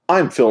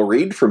I'm Phil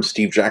Reed from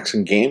Steve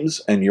Jackson Games,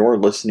 and you're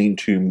listening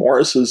to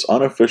Morris's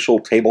unofficial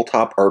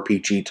tabletop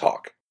RPG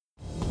talk.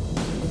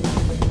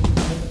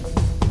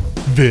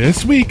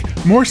 This week,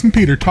 Morris and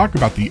Peter talk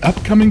about the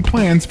upcoming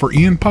plans for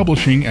Ian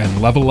Publishing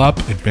and Level Up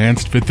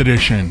Advanced 5th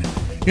Edition.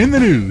 In the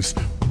news,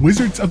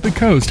 Wizards of the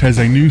Coast has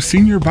a new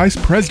Senior Vice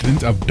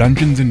President of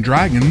Dungeons &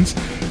 Dragons,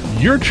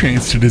 your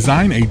chance to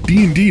design a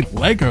D&D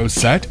Lego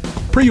set,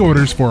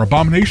 pre-orders for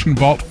Abomination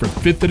Vault for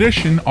 5th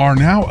Edition are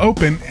now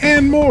open,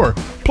 and more,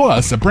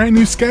 plus a brand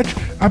new sketch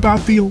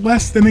about the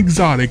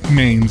less-than-exotic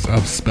names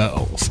of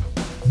spells.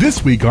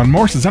 This week on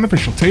Morris's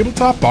unofficial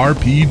tabletop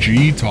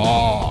RPG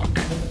talk.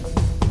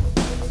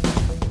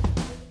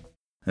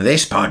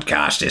 This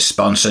podcast is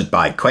sponsored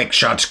by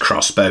Quickshot's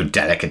Crossbow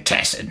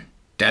Delicatessen.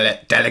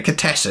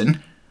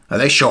 Delicatessen? Are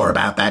they sure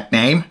about that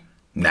name?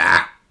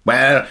 Nah.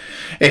 Well,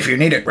 if you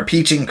need a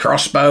repeating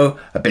crossbow,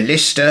 a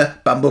ballista,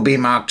 Bumblebee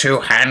Mark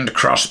II hand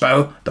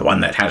crossbow, the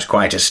one that has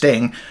quite a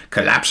sting,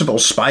 collapsible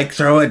spike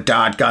thrower,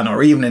 dart gun,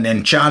 or even an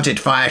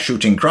enchanted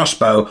fire-shooting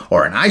crossbow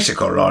or an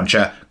icicle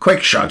launcher,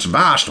 Quickshot's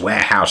vast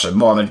warehouse of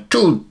more than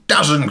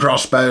 24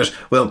 crossbows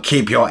will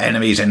keep your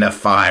enemies in the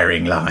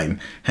firing line.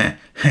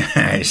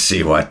 I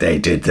see what they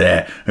did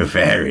there.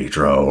 Very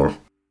droll.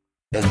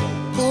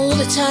 All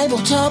the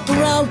tabletop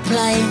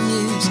role-playing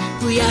news.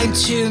 We aim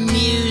to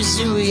amuse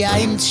and we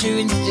aim to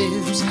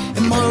enthuse.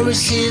 And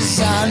Morris's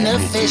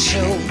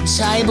unofficial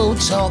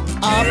tabletop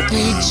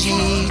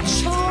RPG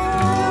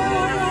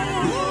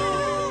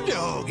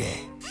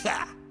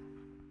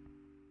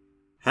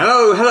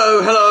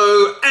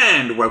Hello,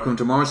 and welcome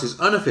to Morris's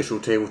unofficial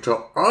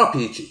tabletop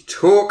RPG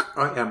talk.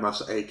 I am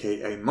Russ,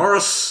 aka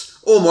Morris,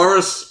 or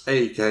Morris,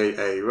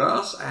 aka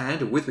Russ,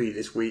 and with me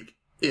this week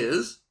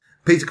is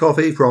Peter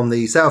Coffey from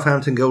the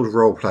Southampton Guild of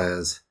Role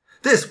Players.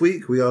 This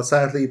week we are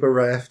sadly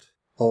bereft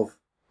of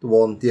the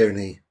one, the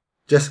only,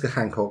 Jessica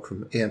Hancock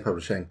from Ian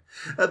Publishing.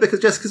 Because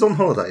Jessica's on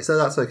holiday, so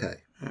that's okay.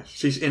 Yes,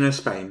 she's in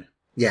Spain.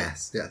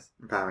 Yes.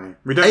 Apparently.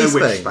 We don't know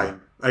which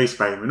Spain. A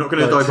Spain. We're not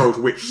going to divulge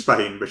which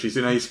Spain, but she's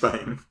in a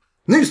Spain.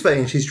 New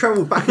Spain. She's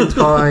travelled back in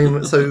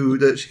time so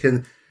that she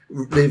can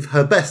live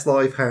her best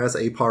life as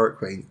a pirate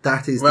queen.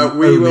 That is the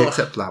only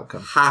acceptable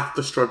outcome. Have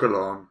to struggle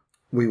on.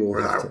 We will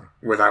have to.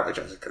 Without a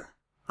Jessica.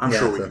 I'm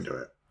sure we can do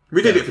it.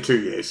 We did it for 2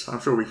 years.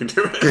 I'm sure we can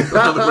do it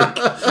another week.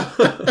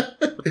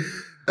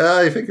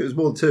 I think it was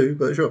more than 2,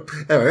 but sure.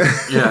 Anyway.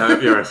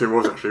 Yes, it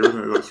was actually,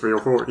 wasn't it? Like 3 or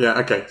 4. Yeah,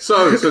 okay.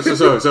 So let's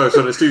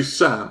do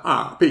some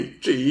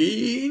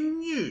RPG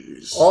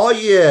news. Oh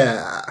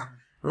yeah.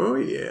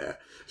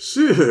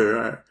 So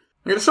I'm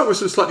going to start with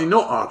some slightly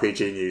not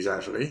RPG news,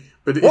 actually,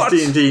 but it's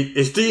D&D.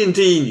 It's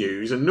D&D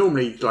news, and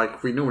normally,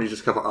 we normally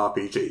just cover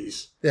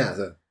RPGs. Yeah.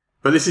 So.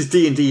 But this is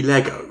D&D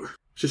Lego.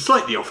 Which is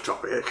slightly off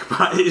topic,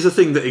 but it is a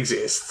thing that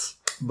exists.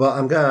 But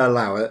I'm going to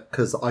allow it,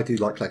 because I do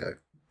like Lego.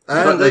 You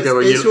like Lego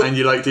and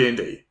you like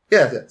D&D?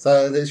 Yeah,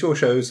 so it's your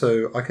show,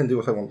 so I can do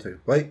what I want to.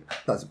 Wait,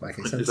 that doesn't make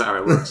any sense. Is that how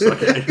it works?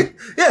 Okay.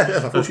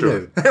 Yeah, I thought you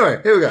knew.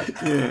 Anyway, here we go.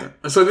 Yeah.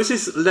 So this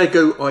is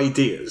Lego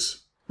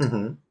Ideas,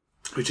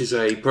 which is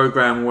a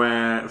program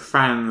where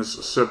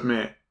fans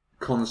submit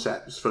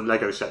concepts for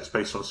Lego sets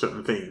based on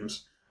certain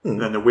themes, and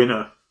then the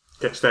winner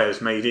gets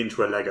theirs made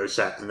into a Lego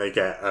set, and they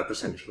get a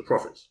percentage of the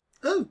profits.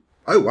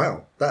 Oh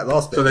wow, that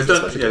last bit.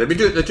 So they're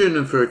doing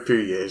them for a few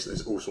years.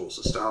 There's all sorts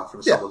of stuff,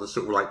 and some of them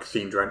sort of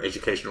themed around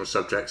educational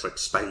subjects like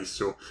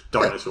space or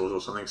dinosaurs or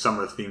something. Some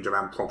are themed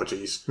around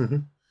properties.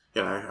 You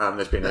know,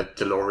 there's been a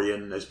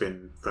DeLorean. There's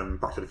been from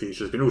Back to the Future.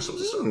 There's been all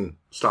sorts of stuff.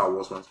 Star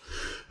Wars ones,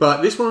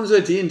 but this one's a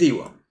D&D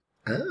one.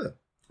 Oh.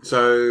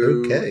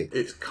 So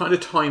it's kind of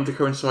timed to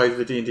coincide with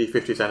the D&D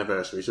 50th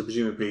anniversary. So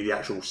presumably the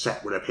actual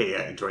set will appear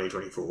in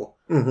 2024.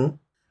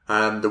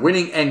 The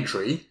winning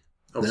entry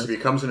obviously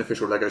becomes an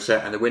official Lego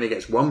set, and the winner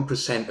gets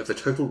 1% of the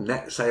total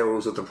net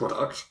sales of the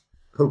product.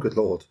 Oh, good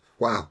lord.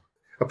 Wow.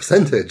 A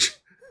percentage.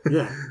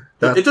 Yeah.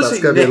 It does say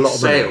net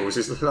sales.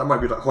 That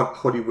might be like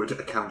Hollywood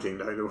accounting,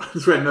 though. The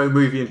ones where no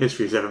movie in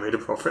history has ever made a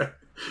profit.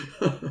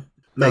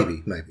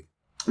 Maybe,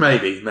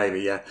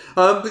 yeah.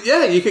 But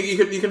yeah, you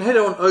can head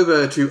on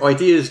over to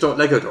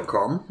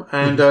ideas.lego.com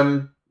and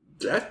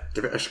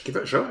give it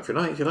a shot if you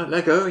like. If you like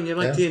Lego and you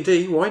like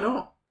D&D, why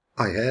not?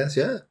 I guess,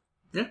 yeah.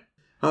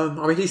 I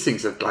mean, these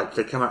things are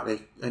they come out, they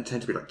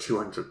tend to be like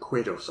 200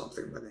 quid or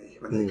something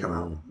when they come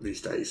out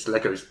these days.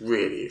 Lego's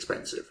really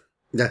expensive.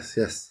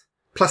 Yes.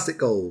 Plastic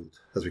gold,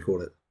 as we call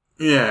it.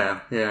 Yeah.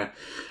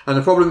 And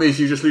the problem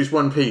is you just lose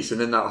one piece and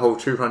then that whole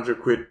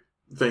 200 quid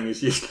thing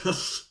is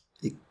useless.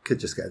 You could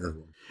just get another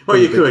one. Well,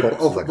 you could.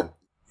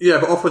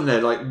 But often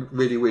they're like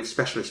really weird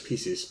specialist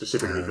pieces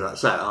specifically for that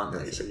set, aren't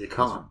they? So you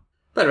can't.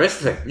 But the rest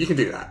of the thing, you can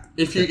do that.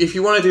 If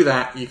you want to do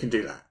that, you can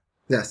do that.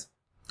 Yes.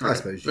 I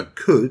suppose you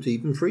could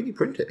even 3D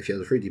print it if you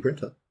had a 3D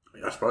printer.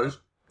 I suppose.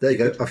 There you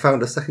go. I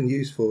found a second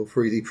use for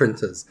 3D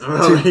printers. To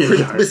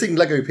print missing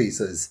Lego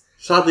pieces.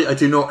 Sadly, I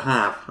do not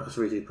have a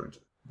 3D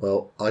printer.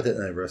 Well, I don't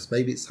know, Russ.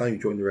 Maybe it's time you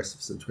join the rest of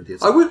us in 20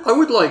 years. I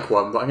would like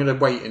one, but I'm going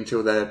to wait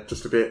until they're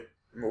just a bit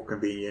more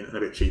convenient and a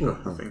bit cheaper,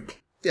 I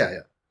think. Yeah.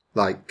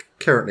 Like,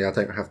 currently I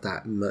don't have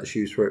that much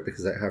use for it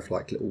because I don't have,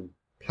 like, little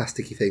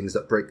plasticky things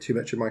that break too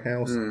much in my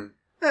house.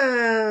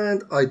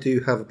 And I do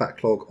have a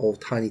backlog of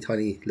tiny,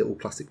 tiny little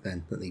plastic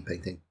men that need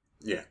painting.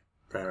 Yeah,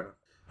 fair enough.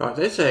 Right,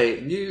 there's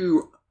a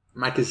new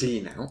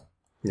magazine out.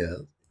 Yeah.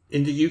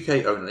 In the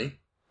UK only.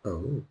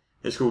 Oh.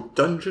 It's called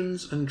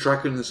Dungeons and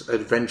Dragons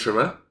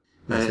Adventurer.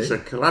 And it's see. a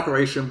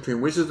collaboration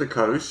between Wizards of the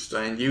Coast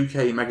and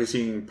UK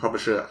magazine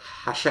publisher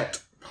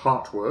Hachette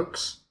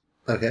Partworks.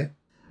 Okay.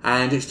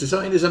 And it's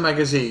designed as a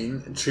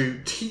magazine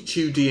to teach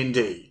you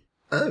D&D.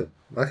 Oh,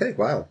 okay,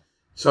 wow.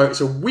 So it's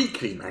a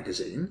weekly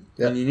magazine,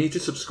 Yep. and you need to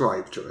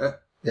subscribe to it.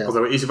 Yeah.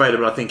 Although it is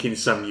available, I think, in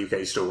some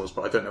UK stores,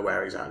 but I don't know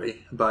where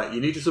exactly. But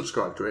you need to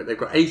subscribe to it. They've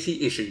got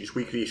 80 issues,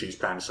 weekly issues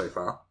planned so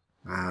far.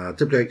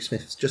 W.H.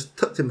 Smith's just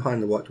tucked in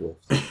behind the White Dwarf.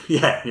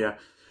 Yeah.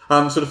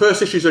 So the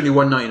first issue is only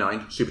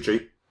 $1.99, super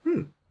cheap.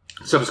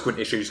 Subsequent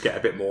issues get a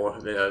bit more.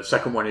 The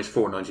second one is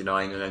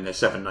 $4.99, and then they're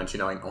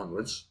 $7.99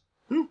 onwards.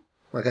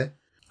 Okay.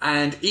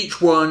 And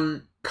each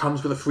one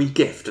comes with a free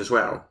gift as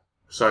well.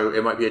 So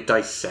it might be a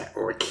dice set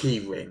or a key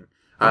ring.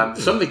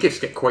 Some of the gifts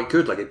get quite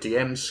good, like a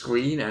DM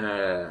screen and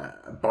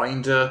a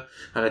binder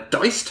and a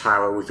dice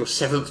tower with your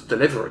 7th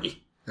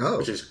delivery,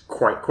 which is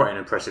quite an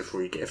impressive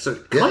free gift. So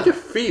it kind of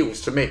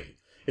feels to me,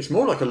 it's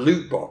more like a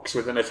loot box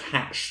with an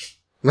attached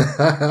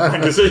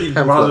magazine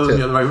rather than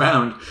the other way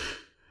around.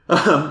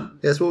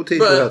 Yes, we'll teach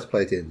you how to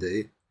play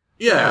D&D.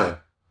 Yeah.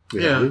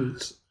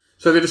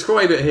 So they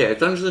describe it here.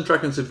 Dungeons &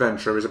 Dragons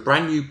Adventure is a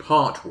brand new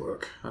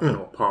partwork, I don't know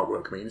what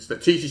partwork means,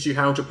 that teaches you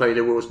how to play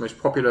the world's most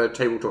popular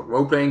tabletop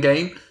role-playing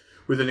game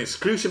with an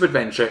exclusive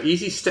adventure,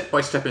 easy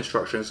step-by-step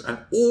instructions, and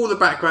all the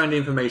background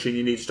information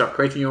you need to start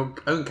creating your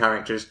own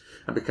characters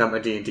and become a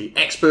D&D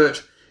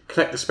expert.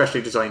 Collect the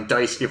specially designed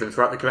dice given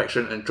throughout the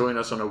collection and join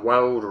us on a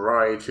wild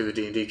ride through the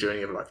D&D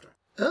journey of a lifetime.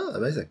 Oh,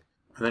 amazing.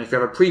 And then if you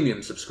have a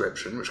premium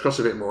subscription, which costs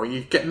a bit more,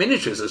 you get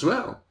miniatures as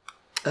well.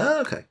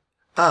 Oh, okay.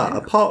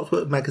 A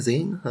Partwork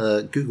magazine,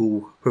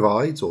 Google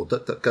provides, or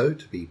DuckDuckGo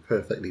to be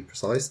perfectly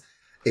precise,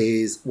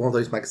 is one of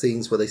those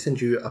magazines where they send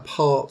you a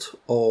part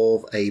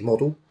of a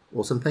model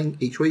or something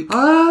each week.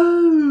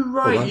 Oh,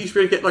 right. You used to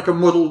be able to get like a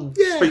model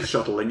space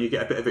shuttle and you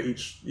get a bit of it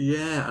each.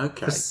 Yeah,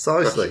 okay.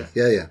 Precisely. Gotcha.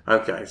 Yeah.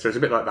 Okay, so it's a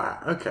bit like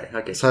that. Okay, I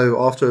get you.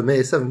 So after a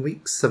mere 7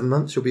 weeks, 7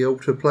 months, you'll be able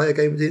to play a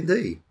game of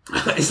D&D.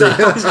 Is that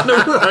how it's going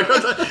to work?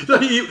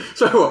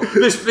 So what?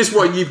 This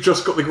one, you've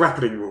just got the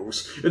grappling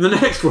rules. In the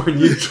next one,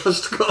 you've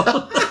just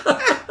got...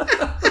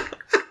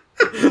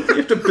 you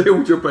have to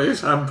build your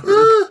base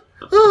hamper.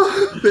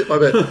 Bit by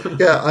bit.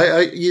 Yeah,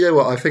 I you know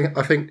what? I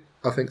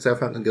think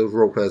Southampton Guild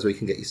role players, we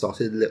can get you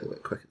started a little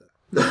bit quicker.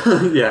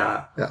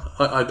 Yeah.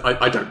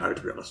 I don't know,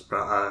 to be honest,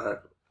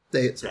 but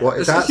that's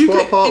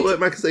what Partwork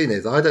magazine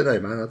is. I don't know,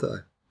 man. I don't know.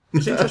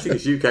 It's interesting.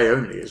 It's UK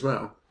only as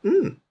well.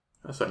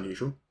 That's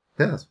unusual.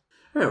 Yes.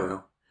 Oh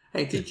well.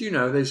 Hey, did you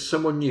know there's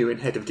someone new in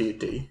head of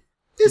D&D?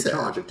 Is in it?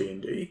 charge of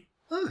D&D.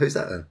 Oh, who's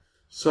that then?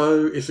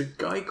 So it's a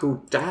guy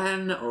called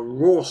Dan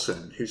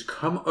Rawson who's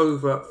come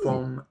over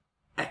from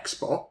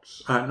Microsoft,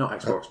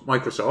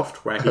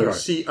 where he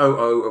was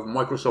COO of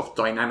Microsoft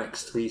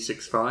Dynamics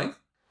 365.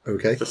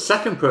 Okay. The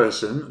second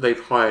person they've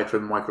hired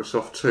from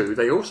Microsoft too,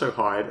 they also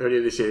hired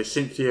earlier this year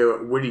Cynthia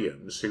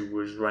Williams, who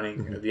was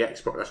running the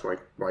Xbox. That's why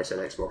I said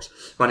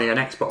Xbox. Running an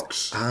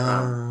Xbox.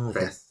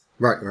 Yes.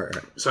 Right.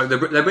 So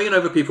they're bringing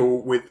over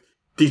people with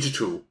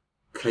digital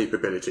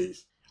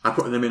capabilities and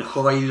putting them in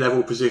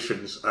high-level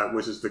positions at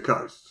Wizards of the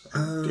Coast.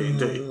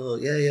 D&D. Oh,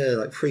 yeah,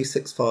 like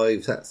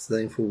 365, that's the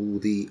name for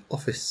the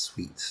Office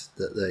suite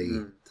that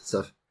they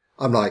stuff.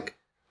 I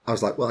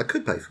was like, well, I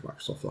could pay for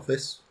Microsoft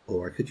Office,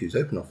 or I could use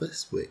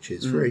OpenOffice, which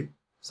is free.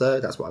 So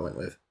that's what I went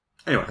with.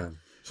 Anyway,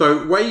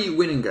 so Way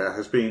Winninger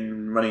has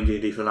been running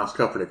D&D for the last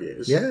couple of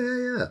years.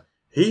 Yeah.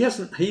 He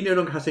no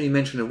longer has any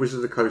mention of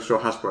Wizards of the Coast or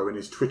Hasbro in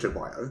his Twitter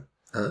bio.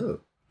 Oh.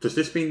 Does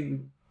this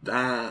mean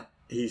that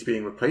he's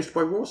being replaced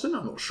by Rawson?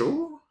 I'm not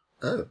sure.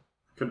 Oh.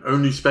 Can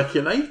only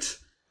speculate.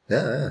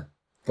 Yeah.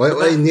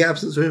 Well, in the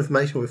absence of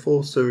information, we're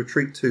forced to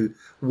retreat to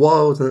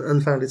wild and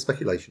unfounded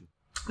speculation.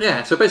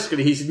 Yeah, so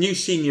basically he's a new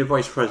senior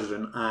vice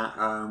president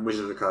at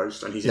Wizards of the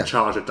Coast, and he's in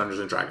charge of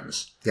Dungeons &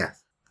 Dragons. Yeah.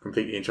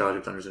 Completely in charge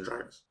of Dungeons &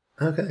 Dragons.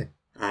 Okay.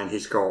 And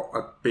he's got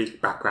a big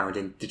background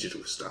in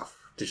digital stuff.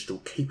 Digital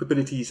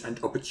capabilities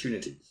and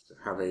opportunities.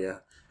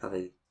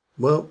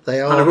 Well,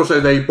 they are... And also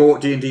they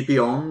bought D&D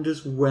Beyond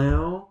as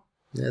well.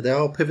 Yeah, they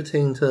are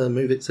pivoting to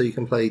move it so you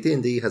can play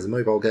D&D as a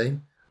mobile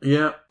game.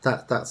 Yeah.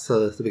 That's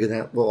the big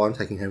announcement. Well, I'm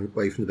taking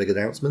away from the big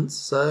announcements.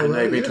 So, and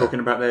they've been talking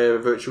about their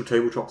virtual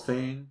tabletop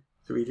thing,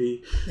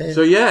 3D. Yeah.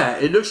 So yeah,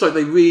 it looks like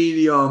they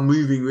really are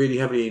moving really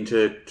heavily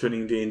into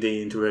turning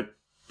D&D into a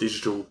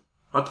digital...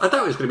 I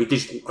doubt it's going to be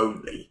digital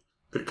only,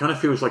 but it kind of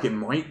feels like it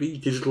might be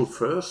digital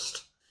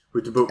first,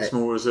 with the books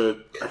more as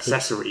an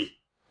accessory.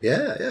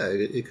 Yeah,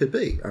 it could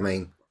be. I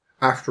mean,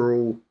 after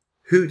all,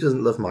 who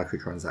doesn't love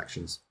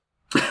microtransactions?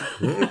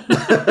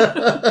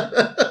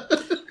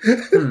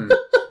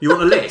 You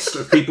want a list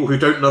of people who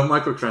don't love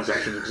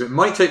microtransactions? Because it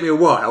might take me a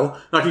while.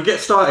 I can get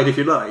started if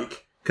you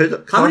like.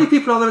 How many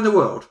people are there in the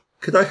world?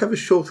 Could I have a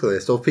shorter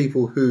list of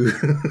people who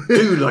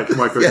do like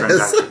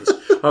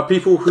microtransactions?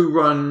 People who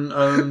run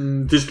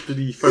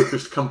digitally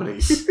focused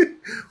companies.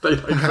 They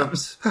like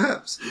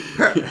Perhaps.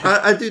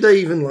 And do they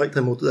even like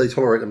them, or do they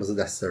tolerate them as a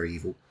necessary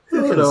evil?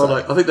 Who can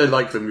say? I think they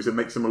like them because it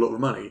makes them a lot of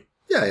money.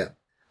 Yeah.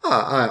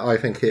 I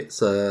think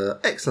it's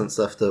excellent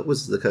stuff that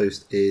Wizards of the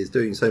Coast is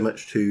doing so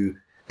much to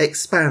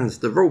expand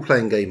the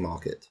role-playing game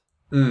market.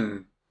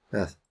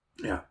 Yes.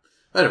 Yeah.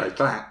 Anyway,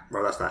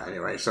 that's that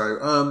anyway.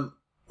 So,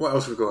 what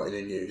else have we got in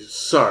the news?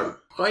 So,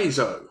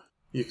 Paizo.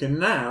 You can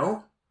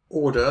now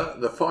order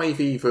the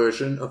 5e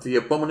version of the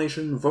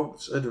Abomination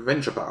Vault's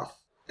Adventure Path.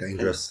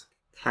 Dangerous.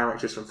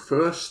 Characters from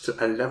 1st to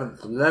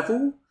 11th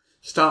level.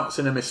 Starts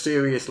in a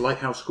mysterious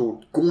lighthouse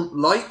called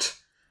Gauntlight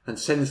and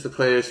sends the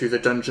players through the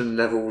dungeon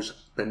levels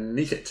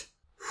beneath it.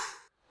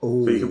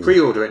 Ooh. So you can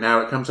pre-order it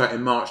now. It comes out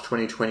in March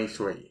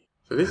 2023.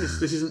 So this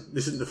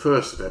isn't the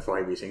first of their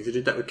 5e things. They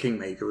did that with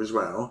Kingmaker as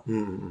well.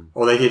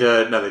 Or they did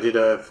a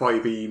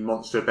 5e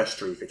monster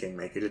bestiary for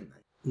Kingmaker, didn't they?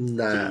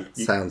 That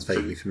sounds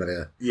vaguely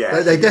familiar.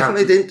 Yeah, they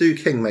definitely didn't do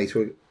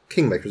Kingmaker.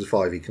 Kingmaker was a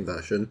 5e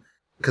conversion,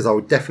 because I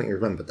would definitely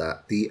remember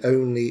that.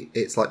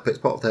 It's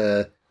part of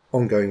their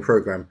ongoing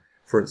program.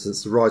 For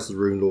instance, the Rise of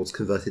the Rune Lords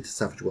converted to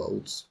Savage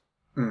Worlds.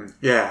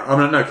 Yeah, I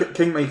mean, no,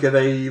 Kingmaker,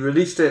 they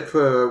re-released it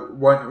for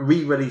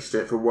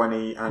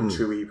 1E and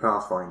 2E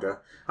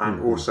Pathfinder,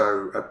 and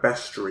also a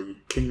bestiary,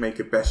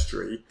 Kingmaker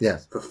bestiary,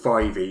 Yes. for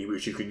 5E,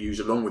 which you can use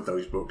along with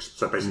those books.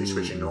 So basically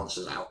switching the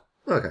monsters out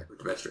Okay. with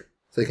the bestiary.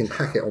 So you can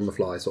hack it on the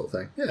fly sort of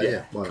thing.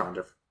 Yeah. Wow. Kind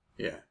of.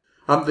 Yeah.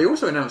 They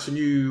also announced a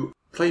new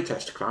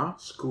playtest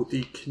class called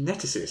the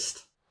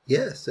Kineticist.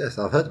 Yes,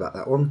 I've heard about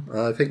that one.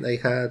 I think they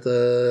had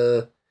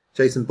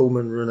Jason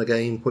Bullman run a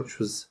game which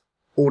was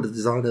all the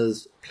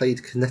designers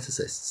played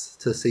kineticists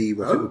to see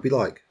what it would be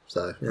like.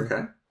 So, yeah.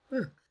 Okay.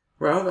 Yeah.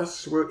 Well,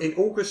 we're in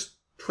August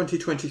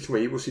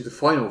 2023. We'll see the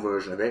final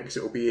version of it because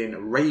it will be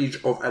in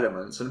Rage of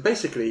Elements, and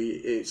basically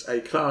it's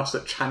a class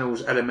that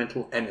channels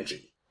elemental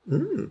energy.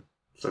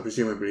 So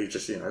presumably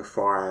just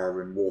fire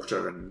and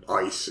water and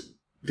ice and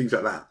things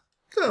like that.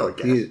 Oh,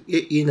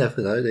 you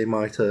never know. They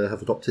might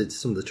have adopted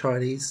some of the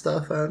Chinese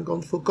stuff and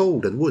gone for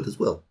gold and wood as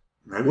well.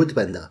 Maybe.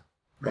 Woodbender.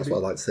 That's what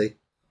I'd like to see.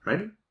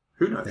 Maybe.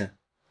 Who knows? Yeah.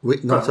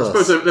 Not I us.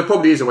 suppose there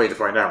probably is a way to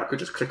find out. I could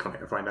just click on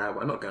it and find out,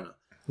 but I'm not going to.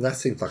 That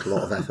seems like a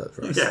lot of effort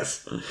for us.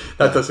 Yes,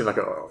 that does seem like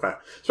a lot of effort.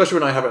 Especially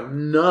when I have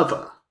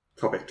another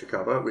topic to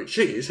cover, which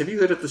is, have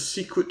you heard of the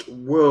secret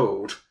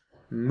world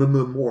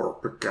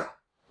Mmorpga?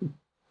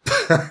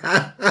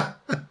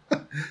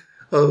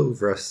 Oh,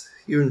 Russ,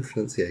 your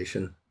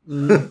pronunciation.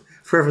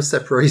 Forever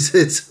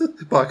separated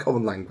by a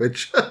common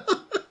language.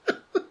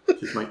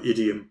 Which is my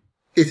idiom.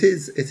 It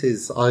is.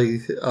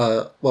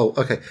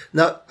 Okay.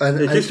 Now,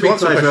 and It gives to me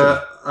answer the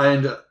pleasure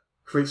and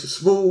creates a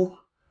small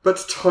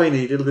but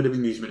tiny little bit of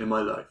amusement in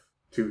my life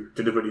to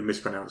deliberately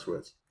mispronounce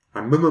words.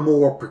 And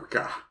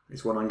Mmorpga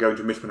is what I'm going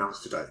to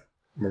mispronounce today.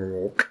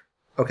 question.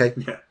 Okay.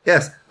 Yeah.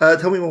 Yes.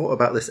 Tell me more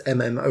about this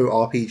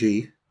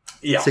MMORPG,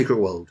 Yeah. Secret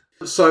World.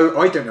 So,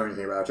 I don't know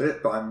anything about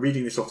it, but I'm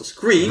reading this off the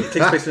screen. It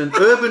takes place in an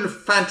urban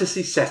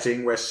fantasy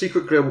setting where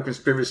secret global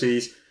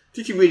conspiracies...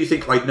 Did you really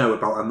think I'd know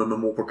about a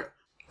Mmorpga?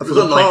 It was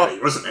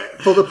unlikely, wasn't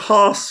it? For the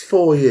past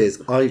 4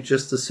 years, I've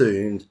just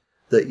assumed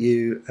that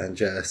you and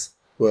Jess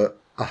were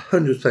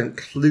 100%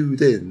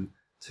 clued in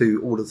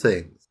to all the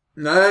things.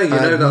 No, you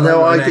know that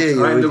no I'm idea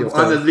you're reading off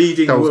I'm the the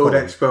leading Charles world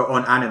Collins. expert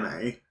on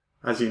anime,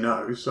 as you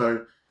know,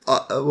 so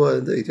Well,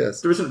 indeed,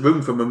 yes. there isn't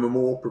room for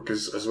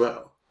Mmorpgas as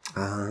well.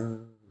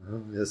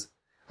 Yes.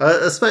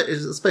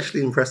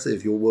 Especially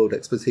impressive, your world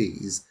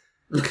expertise,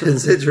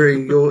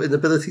 considering your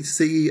inability to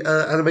see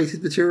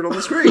animated material on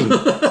the screen.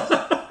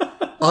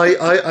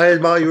 I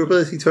admire your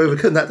ability to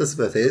overcome that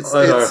disability.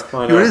 I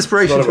know. You're an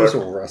inspiration It's a to lot us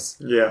of all, Russ.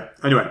 Yeah.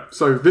 Anyway,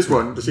 so this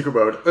one, The Secret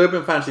World,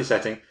 urban fantasy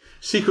setting,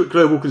 secret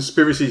global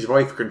conspiracies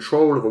vie for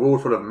control of a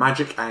world full of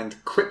magic and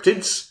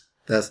cryptids,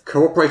 Yes.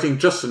 cooperating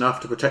just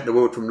enough to protect the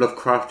world from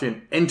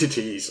Lovecraftian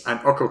entities and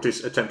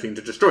occultists attempting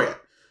to destroy it.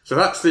 So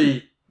that's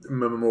the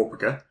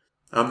Mmorpga.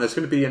 There's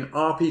going to be an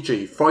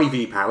RPG,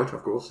 5e powered,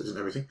 of course, isn't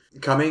everything,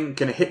 coming.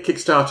 Going to hit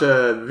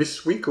Kickstarter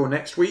this week or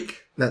next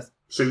week. Yes.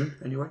 Soon,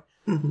 anyway.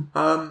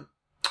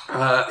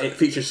 It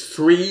features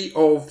 3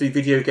 of the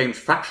video game's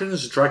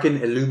factions,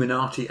 Dragon,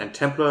 Illuminati, and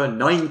Templar,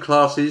 9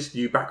 classes,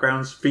 new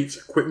backgrounds, feats,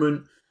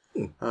 equipment,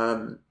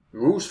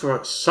 rules for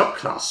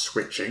subclass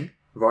switching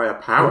via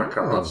power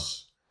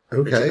cards,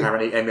 which Okay.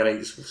 apparently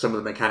emulates some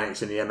of the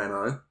mechanics in the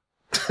MMO.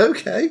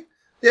 Okay.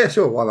 Yeah,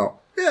 sure. Why not?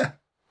 Yeah.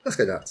 Let's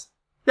go nuts.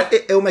 Yeah.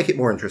 It'll make it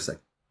more interesting.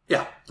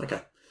 Yeah,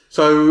 okay.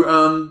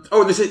 So,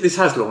 this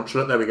has launched.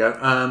 Look, there we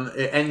go.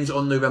 It ends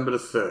on November the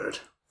 3rd.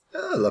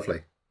 Oh,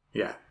 lovely.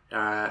 Yeah.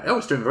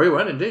 It's doing very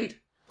well indeed.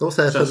 What's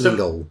their funding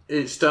goal?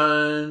 It's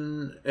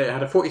done. It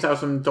had a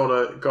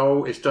 $40,000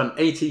 goal. It's done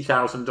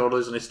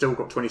 $80,000, and it's still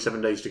got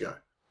 27 days to go.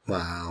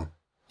 Wow.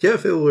 Do you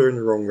ever feel we're in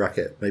the wrong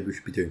racket? Maybe we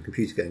should be doing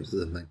computer games or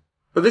something.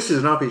 But this is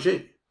an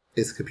RPG.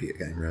 It's a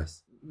computer game,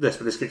 Russ. Yes,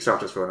 but this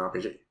Kickstarter's for an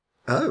RPG.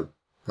 Oh,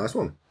 nice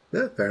one.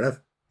 Yeah, fair enough.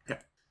 Yeah.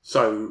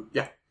 So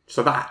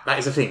that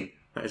is a thing.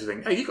 That is a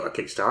thing. Hey, you got a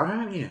Kickstarter,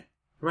 haven't you?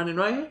 Running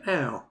right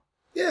now.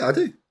 Yeah, I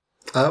do.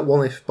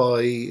 1 if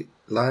by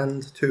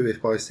land, 2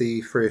 if by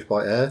sea, 3 if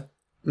by air.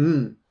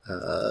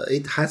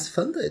 It has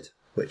funded,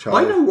 which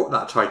I know what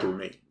that title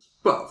means,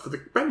 but for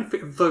the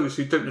benefit of those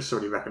who don't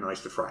necessarily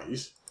recognise the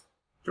phrase,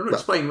 do you want to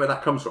explain where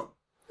that comes from?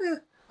 Yeah,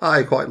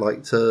 I quite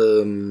liked,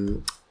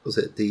 was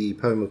it the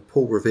poem of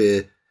Paul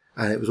Revere,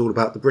 and it was all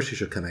about the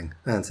British are coming.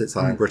 And since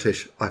I am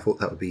British, I thought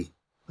that would be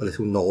a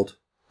little nod,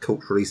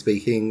 culturally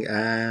speaking,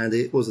 and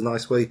it was a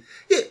nice way.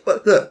 Yeah,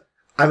 but look,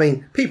 I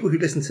mean, people who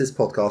listen to this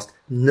podcast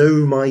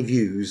know my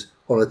views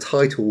on a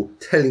title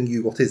telling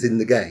you what is in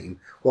the game,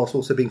 whilst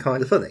also being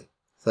kind of funny.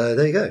 So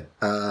there you go.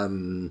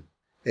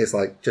 It's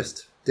like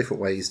just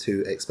different ways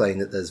to explain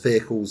that there's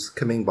vehicles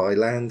coming by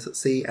land,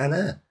 sea, and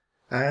air.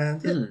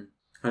 And yeah.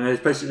 And there's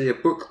basically a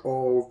book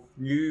of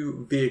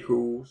new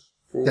vehicles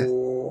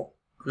for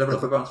Level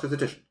Up Advanced 5th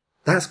Edition.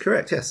 That's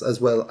correct, yes,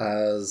 as well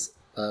as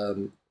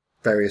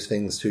various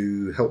things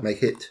to help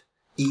make it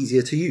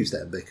easier to use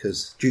them,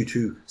 because due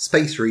to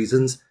space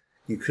reasons,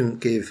 you couldn't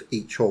give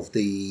each of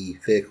the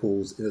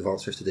vehicles in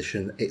Advanced 5th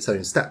Edition its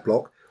own stat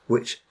block,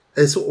 which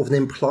is sort of an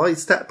implied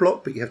stat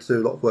block, but you have to do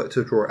a lot of work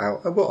to draw it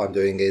out. And what I'm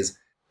doing is,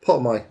 part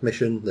of my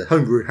mission, the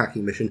homebrew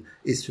hacking mission,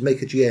 is to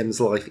make a GM's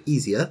life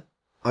easier.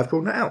 I've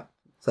drawn that out.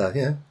 So,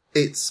 yeah,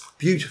 it's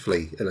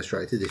beautifully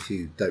illustrated, if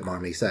you don't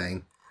mind me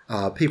saying.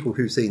 People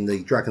who've seen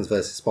the Dragons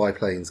vs. Spy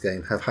Planes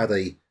game have had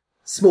a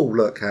small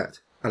look at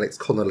Alex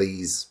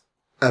Connolly's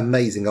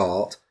amazing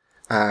art,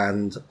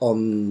 and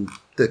on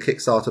the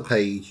Kickstarter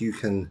page you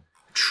can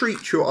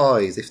treat your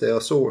eyes, if they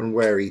are sore and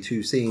wary,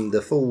 to seeing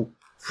the full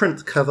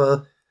front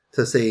cover,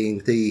 to seeing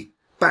the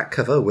back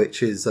cover,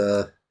 which is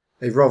a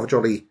rather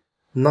jolly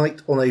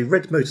knight on a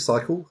red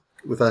motorcycle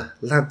with a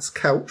lance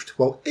couched,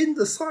 while in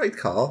the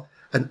sidecar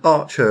an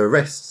archer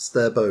rests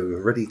their bow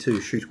ready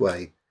to shoot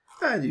away.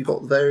 And you've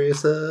got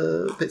various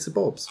bits and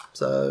bobs.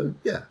 So,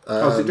 yeah.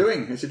 How's it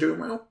doing? Is it doing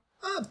well?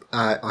 As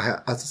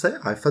I say,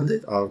 I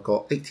funded. I've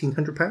got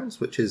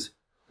 £1,800, which is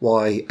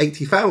why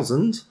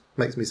 80,000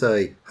 makes me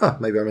say,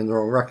 maybe I'm in the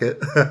wrong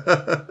racket.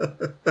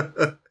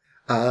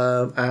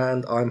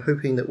 And I'm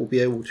hoping that we'll be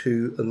able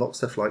to unlock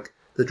stuff like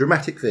the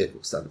dramatic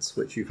vehicle stunts,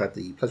 which you've had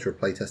the pleasure of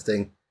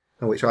playtesting,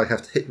 and which I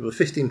have to hit with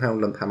a £15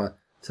 lump hammer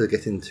to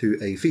get into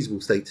a feasible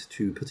state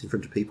to put in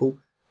front of people.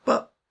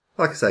 But,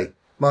 like I say,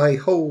 my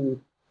whole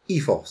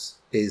ethos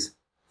is,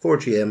 for a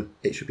GM,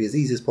 it should be as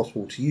easy as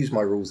possible to use my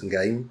rules in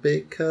game,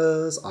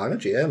 because I'm a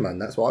GM and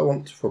that's what I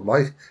want from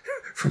my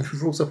from the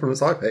rule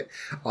supplements I pick.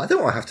 I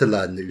don't want to have to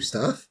learn new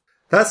stuff.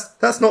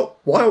 That's not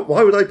why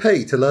would I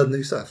pay to learn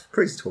new stuff?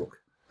 Crazy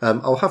talk.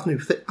 I'll have new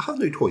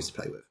toys to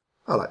play with.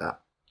 I like that.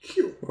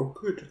 Phew, well,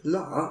 good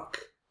luck.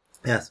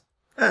 Yes.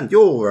 And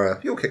your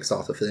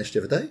Kickstarter finished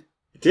the other day.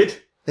 It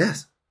did.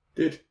 Yes.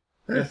 Did.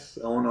 Yes,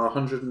 on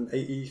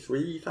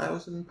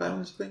 £183,000,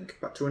 I think,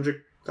 about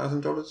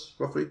 $200,000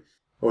 roughly.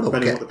 Or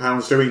depending on what the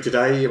pound's doing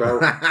today,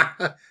 about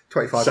 $25.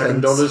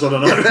 $7, I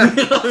don't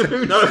know.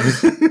 Who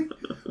knows?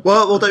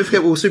 Well, don't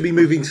forget we'll soon be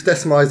moving to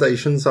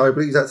decimisation, so I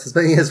believe that's as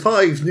many as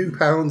 £5 new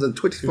pounds and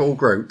 24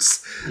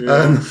 groats.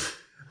 Yeah.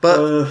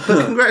 But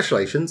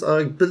congratulations.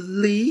 I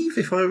believe,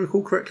 if I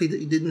recall correctly, that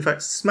you did in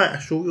fact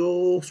smash all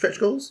your stretch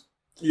goals.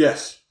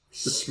 Yes.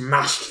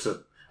 Smashed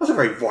them. That's a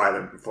very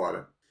violent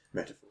metaphor.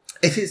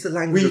 If it's the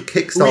language of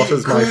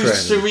Kickstarters, my friend.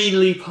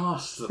 Serenely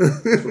past them.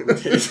 That's what we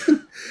did.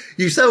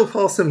 You sail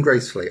past them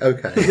gracefully.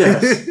 Okay.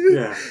 Yes.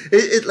 Yeah.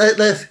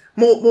 They're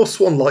more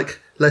swan-like,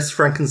 less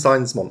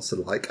Frankenstein's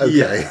monster-like.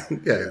 Okay.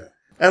 Yeah.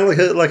 And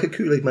like a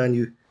Kool-Aid man,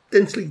 you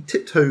daintily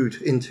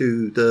tiptoed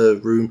into the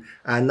room,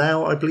 and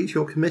now I believe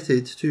you're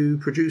committed to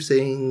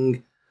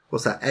producing,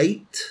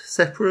 8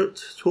 separate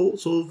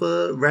sorts of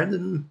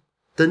random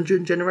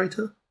dungeon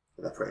generator?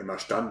 They're pretty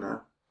much done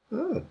now.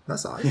 Oh,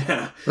 that's nice.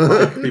 Yeah.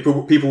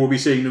 People will be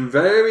seeing them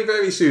very,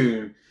 very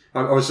soon.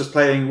 I was just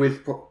playing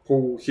with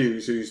Paul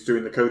Hughes, who's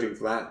doing the coding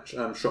for that.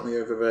 Shot me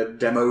over a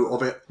demo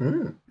of it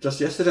just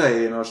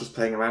yesterday, and I was just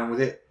playing around with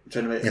it,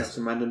 generating up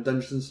some random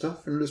dungeons and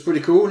stuff, and it looks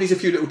pretty cool. And needs a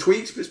few little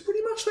tweaks, but it's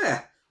pretty much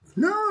there.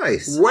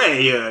 Nice.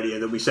 Way earlier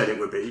than we said it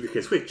would be,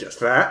 because we're just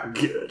that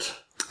good.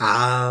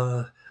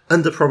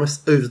 Under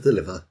promise, over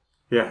deliver.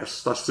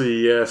 Yes, that's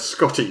the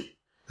Scotty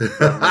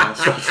from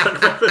Star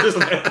Trek method,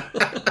 isn't it?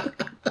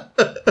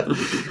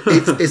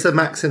 It's a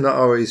maxim that I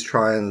always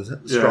try and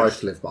strive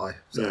to live by.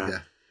 So,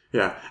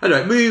 yeah.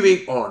 Anyway,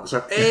 moving on.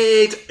 So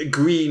Ed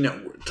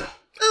Greenwood.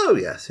 Oh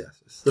yes.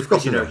 The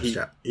Forgotten Realms.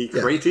 He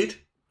created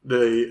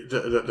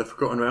the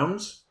Forgotten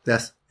Realms.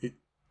 Yes.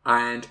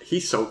 And he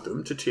sold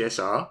them to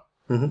TSR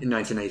in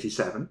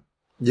 1987.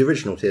 The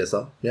original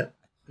TSR. Yeah.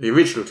 The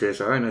original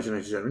TSR in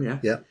 1987. Yeah.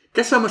 Yeah.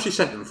 Guess how much he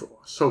sold them for?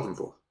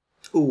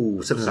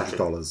 Ooh,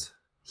 $700.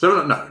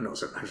 No, not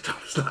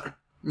 $700. No,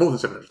 more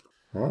than $700.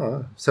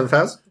 Oh,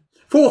 $7,000?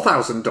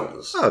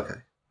 $4,000. Oh,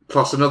 okay.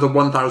 Plus another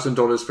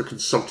 $1,000 for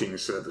consulting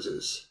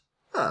services.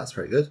 Oh, that's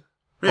pretty good.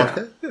 Yeah.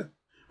 Okay, yeah.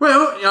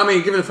 Well, I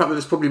mean, given the fact that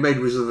it's probably made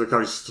Wizards of the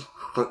Coast,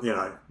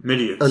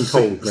 millions.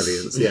 Untold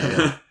millions,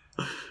 yeah.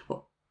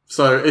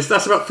 So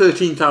that's about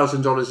 $13,000 in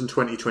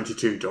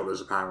 2022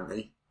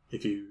 apparently,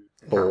 if you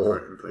account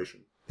for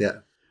inflation. Yeah.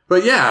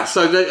 But yeah,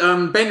 so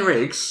Ben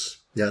Riggs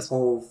Yes.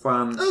 of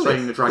Slaying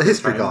yes. the Dragon The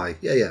history fame, guy.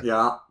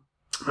 Yeah.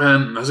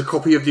 has a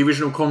copy of the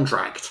original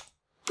contract.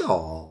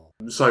 Oh.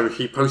 So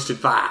he posted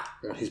that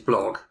on his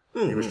blog,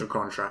 Hmm. the original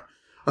contract.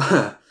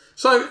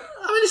 So, I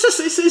mean,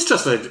 it's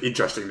just an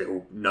interesting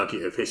little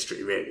nugget of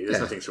history, really. There's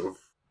nothing sort of,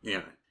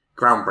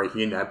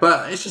 groundbreaking in there.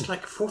 But it's just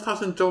like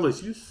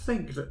 $4,000. You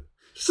think that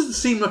just doesn't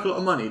seem like a lot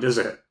of money, does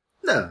it?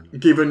 No.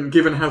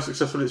 Given how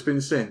successful it's been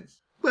since.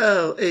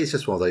 Well, it's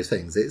just one of those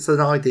things. It's an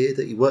idea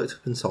that he worked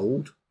up and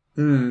sold,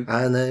 and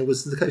then it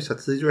was the coast had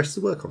to do the rest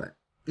of the work on it.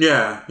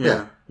 Yeah.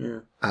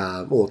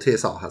 Or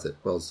TSR has it,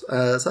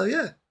 so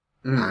yeah.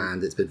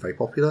 And it's been very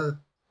popular.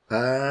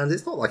 And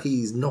it's not like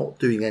he's not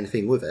doing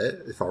anything with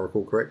it, if I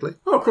recall correctly.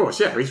 Oh, of course,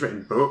 yeah. He's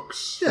written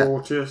books Yeah.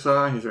 for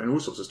TSR. He's written all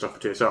sorts of stuff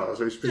for TSR.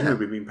 So he's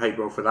presumably been paid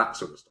well for that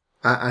sort of stuff.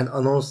 And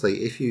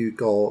honestly, if you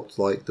got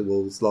like the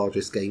world's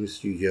largest game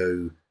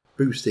studio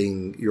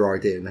boosting your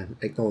idea and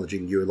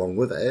acknowledging you along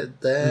with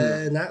it,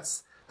 then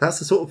that's the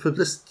sort of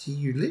publicity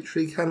you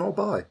literally cannot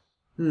buy.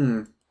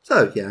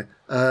 So, yeah,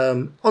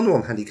 on the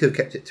one hand, he could have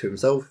kept it to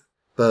himself,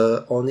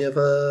 but on the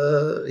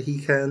other,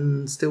 he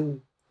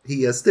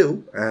is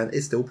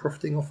still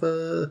profiting off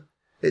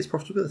its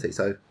profitability.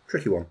 So,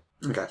 tricky one.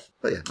 I guess.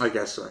 But yeah. I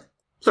guess so.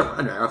 So,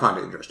 anyway, I found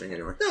it interesting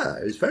anyway. Yeah,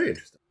 it was very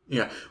interesting.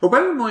 Yeah. Well,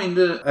 bear in mind,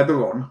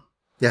 Eberron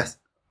Yes.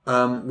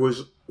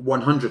 was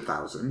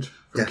 100,000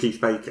 from Yes. Keith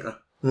Baker.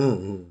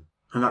 Mm-hmm.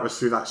 And that was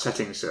through that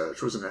setting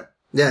search, wasn't it?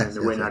 Yes, And the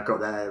yes, winner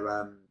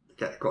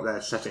yes. got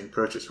their setting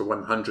purchased for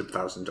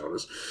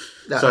 $100,000.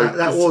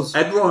 That was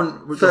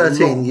Eberron was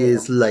 13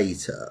 years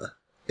later.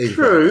 in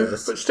True,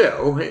 fairness. but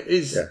still, it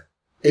is. Yeah.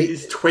 It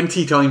is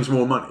 20 times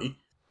more money.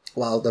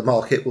 Well, the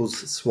market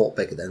was somewhat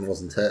bigger then,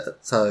 wasn't it?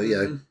 So,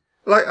 don't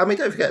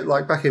forget,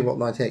 back in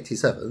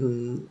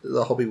 1987,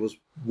 the hobby was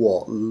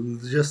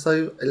just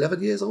so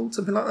 11 years old,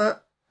 something like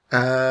that.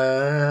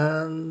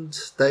 And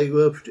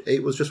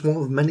it was just one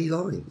of many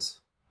lines.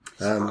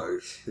 I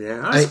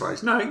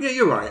suppose. No, yeah,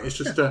 you're right. It's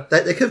just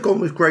They could have gone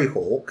with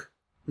Greyhawk,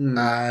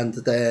 and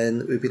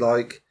then it would be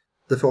like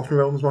the Forgotten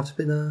Realms might have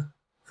been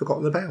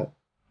forgotten about.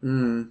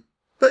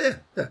 But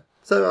yeah.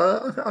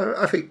 So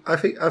I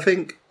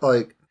think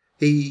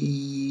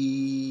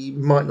he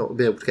might not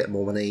be able to get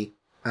more money,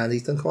 and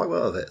he's done quite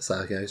well with it.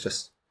 So it's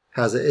just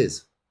as it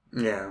is.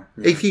 Yeah.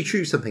 If you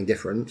choose something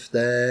different,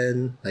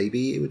 then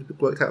maybe it would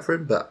have worked out for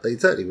him. But they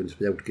certainly wouldn't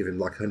be able to give him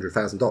like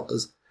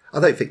 $100,000. I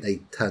don't think they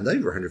turned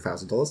over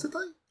 $100,000, did they?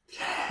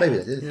 Yeah. Maybe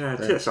they did. Yeah,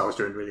 TSR was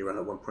doing really well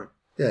at one point.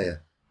 Yeah.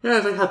 Yeah,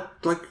 they had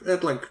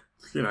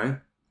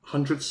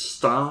 100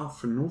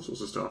 staff and all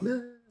sorts of stuff. Yeah.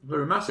 They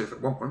were massive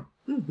at one point.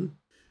 Mm-hmm.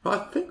 I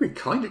think we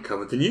kind of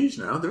covered the news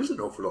now. There isn't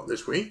an awful lot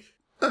this week.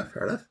 Oh,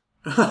 fair enough.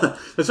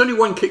 There's only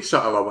one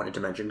Kickstarter I wanted to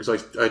mention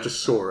because I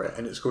just saw it,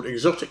 and it's called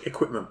Exotic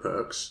Equipment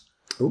Perks.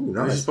 Oh, This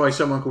nice. is by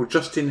someone called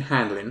Justin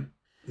Hanlon.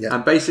 Yeah.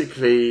 And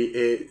basically,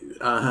 it's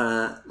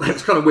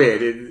kind of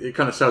weird. It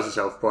kind of sells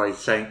itself by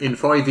saying, in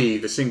 5e,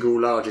 the single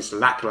largest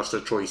lackluster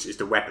choice is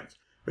the weapons.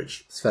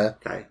 Which, It's fair.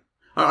 okay.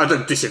 I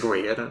don't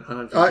disagree. I don't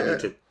think you need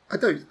to... I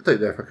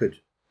don't know if I could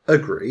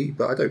agree,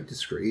 but I don't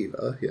disagree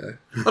either. Yeah.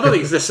 I don't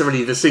think it's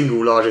necessarily the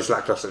single largest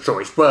lackluster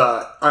choice,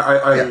 but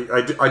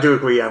I do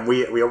agree, and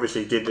we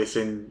obviously did this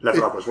in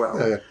Level Up as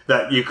well,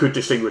 that you could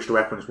distinguish the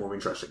weapons more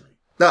interestingly.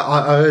 No,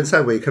 I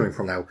understand where you're coming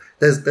from now.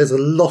 There's a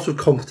lot of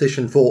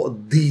competition for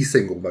the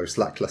single most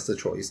lackluster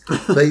choice,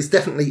 but it's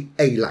definitely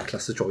a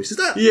lackluster choice. Is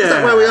that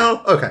where we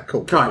are? Okay,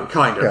 cool.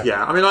 Kind of,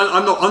 yeah. I mean,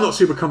 I'm not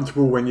super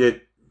comfortable when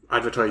you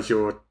advertise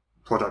your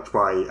product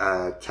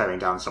by tearing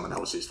down someone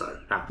else's, though.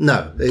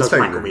 No, it's does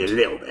very rankle me a rude.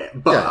 little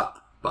bit, but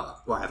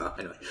whatever.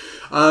 Anyway,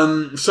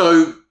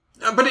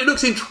 but it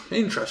looks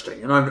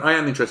interesting, and I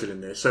am interested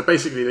in this. So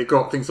basically, they've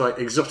got things like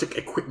exotic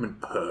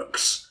equipment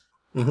perks.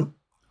 Mm-hmm.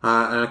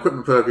 An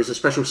equipment perk is a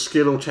special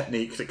skill or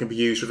technique that can be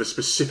used with a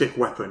specific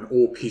weapon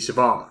or piece of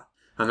armor,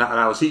 and that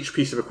allows each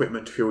piece of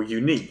equipment to feel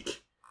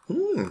unique.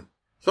 So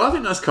I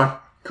think that's kind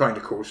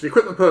of cool. So the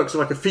equipment perks are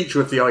like a feature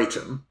of the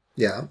item.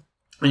 Yeah.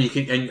 And you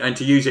can, and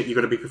to use it, you've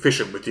got to be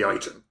proficient with the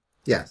item.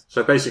 Yes.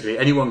 So basically,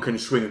 anyone can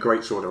swing a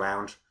greatsword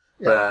around.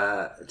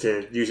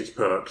 To use its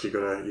perks, you've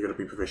got to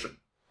be proficient.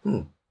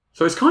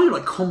 So it's kind of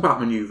like combat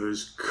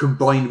maneuvers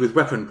combined with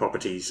weapon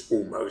properties,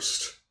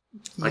 almost.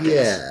 I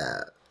guess.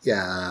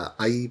 Yeah.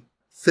 I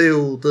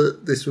feel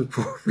that this would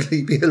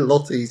probably be a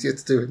lot easier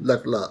to do in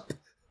Level Up.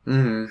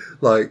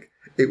 Like,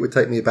 it would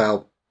take me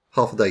about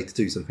half a day to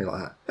do something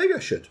like that. Maybe I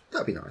should.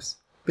 That'd be nice.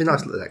 Be a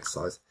nice little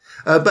exercise.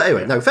 But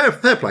anyway, no, fair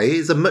play.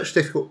 It's a much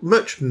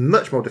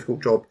more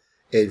difficult job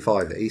in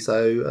 5e,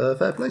 so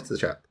fair play to the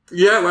chap.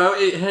 Yeah, well,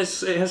 it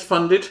has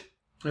funded.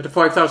 It had a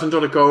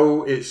 $5,000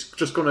 goal. It's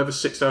just gone over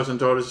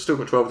 $6,000. It's still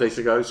got 12 days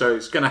to go, so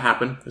it's going to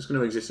happen. It's going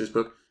to exist, this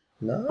book.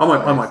 No,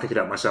 I might pick it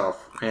up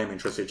myself. I am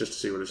interested just to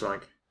see what it's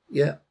like.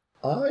 Yeah,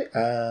 I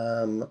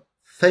am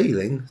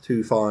failing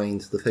to find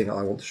the thing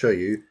I want to show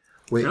you,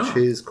 which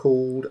is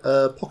called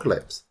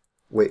Apocalypse,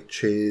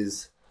 which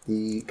is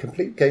the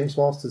Complete Games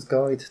Master's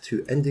Guide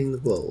to Ending the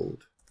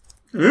World.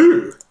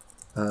 Ooh!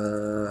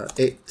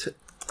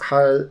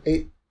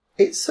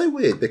 It's so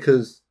weird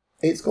because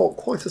It's got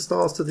quite a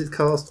star-studded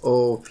cast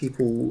of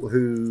people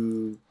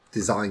who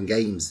design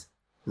games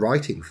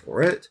writing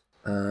for it.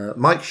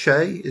 Mike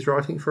Shea is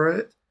writing for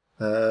it.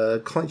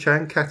 Kai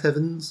Chang, Kat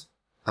Evans,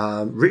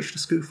 Rich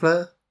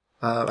Scouflair,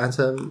 and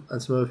some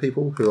other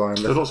people who are...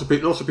 So lots of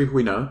people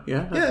we know,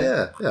 yeah?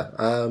 Yeah.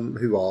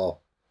 Who are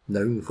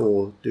known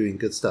for doing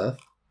good stuff.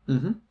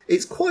 Mm-hmm.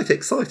 It's quite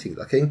exciting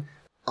looking.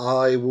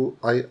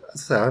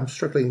 I'm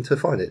struggling to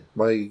find it.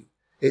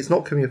 It's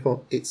not coming up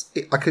on...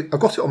 I've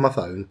got it on my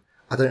phone.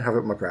 I don't have it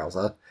on my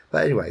browser.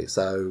 But anyway,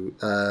 so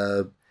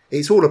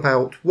it's all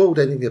about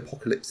world-ending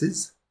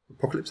apocalypses.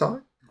 Apocalypse-I?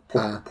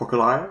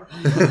 Apocalypse?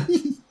 Yeah,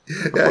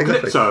 exactly.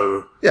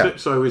 Calypso. Yeah.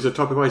 Calypso is a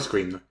type of ice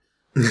cream.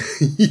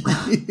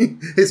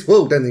 It's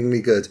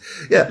world-endingly good.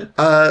 Yeah,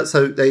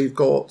 so they've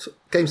got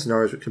game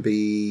scenarios which can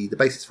be the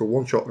basis for a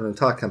one-shot or an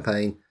entire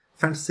campaign,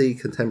 fantasy,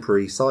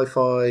 contemporary,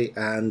 sci-fi,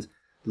 and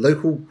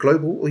local,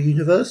 global, or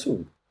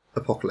universal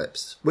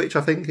apocalypse, which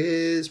I think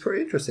is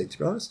pretty interesting, to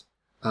be honest.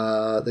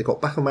 They've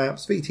got battle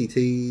maps,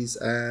 VTTs,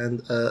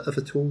 and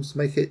other tools to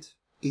make it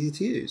easy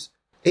to use.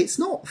 It's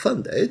not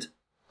funded,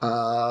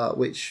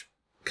 which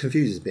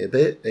confuses me a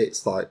bit.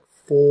 It's like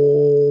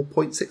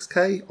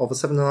 4.6k of a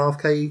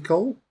 7.5k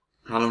goal.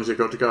 How long has it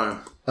got to go?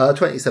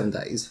 27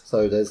 days.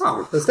 So there's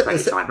plenty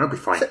of time. That'll be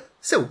fine.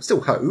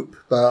 Still hope,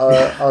 but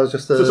I was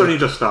just... So it's only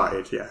just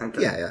started, yeah.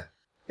 Okay. Yeah.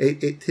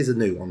 It is a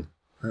new one.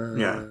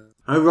 Yeah.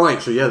 Oh,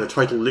 right. So, yeah, the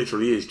title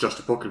literally is Just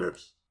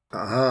Apocalypse.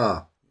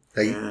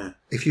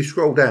 If you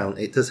scroll down,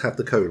 it does have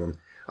the colon.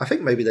 I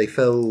think maybe they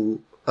fell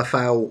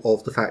afoul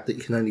of the fact that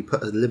you can only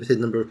put a limited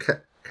number of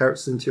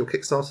characters into your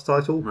Kickstarter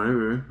title.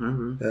 Maybe.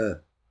 Yeah.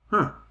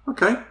 Huh.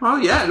 Okay. Well,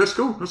 yeah, that's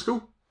cool.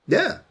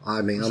 Yeah,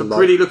 I mean... It's a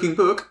pretty looking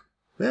book.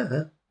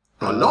 Yeah.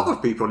 A lot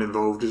of people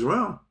involved as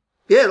well.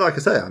 Yeah, like I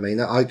say, I mean,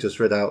 I just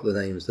read out the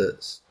names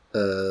that's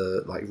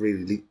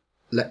really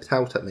leapt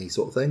out at me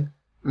sort of thing.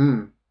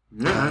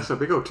 Yeah, that's a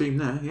big old team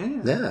there,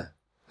 yeah. Yeah.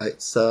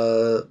 It's,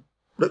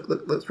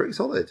 looks pretty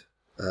solid.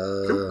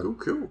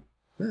 Cool.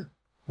 Yeah.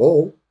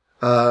 Well,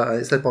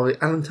 it's led by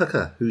Alan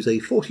Tucker, who's a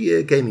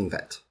 40-year gaming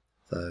vet.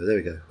 So there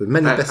we go, with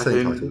many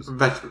best-selling titles.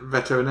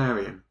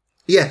 Veterinarian.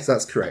 Yes,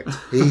 that's correct.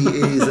 He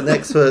is an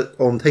expert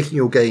on taking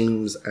your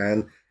games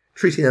and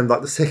treating them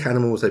like the sick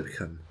animals they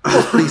become.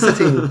 Possibly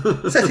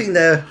setting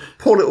their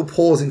poor little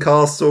paws in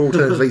casts, or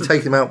alternatively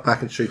taking them out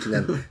back and shooting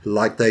them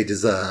like they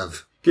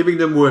deserve. Giving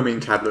them worming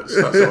tablets,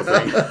 that sort of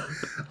thing.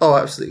 Oh,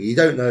 absolutely. You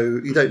don't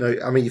know.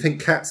 I mean, you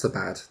think cats are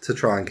bad to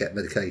try and get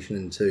medication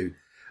into.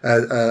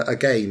 A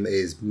game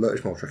is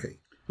much more tricky.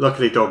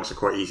 Luckily, dogs are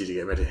quite easy to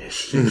get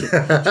medication. Do you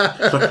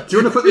want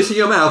to put this in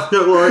your mouth?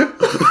 Don't worry.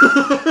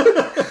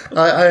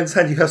 I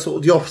understand you have sort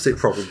of the opposite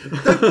problem.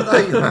 Don't put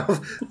that in your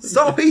mouth.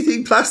 Stop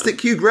eating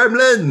plastic, you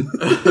gremlin!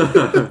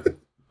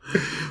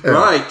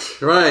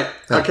 Right.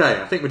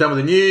 Okay, I think we're done with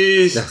the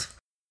news. Yes.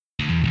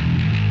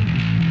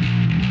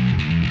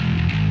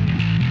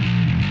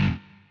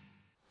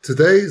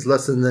 Today's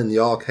lesson in the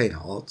arcane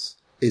arts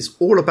is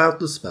all about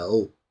the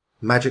spell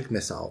Magic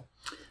Missile.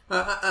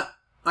 I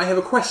have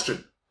a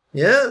question.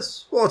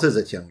 Yes? What is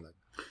it, youngling?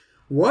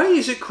 Why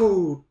is it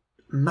called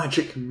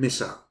Magic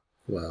Missile?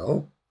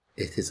 Well,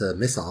 it is a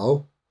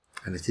missile,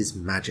 and it is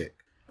magic.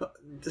 But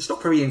it's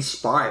not very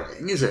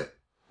inspiring, is it?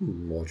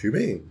 What do you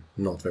mean?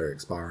 Not very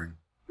inspiring.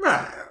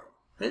 Well,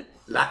 it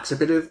lacks a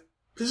bit of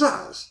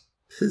pizzazz.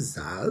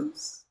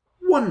 Pizzazz?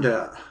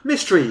 Wonder,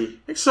 mystery,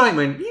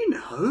 excitement,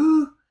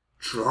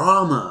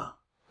 drama.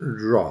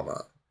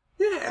 Drama.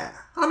 Yeah,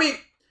 I mean,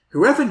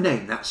 whoever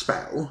named that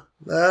spell...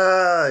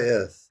 Ah,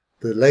 yes.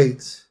 The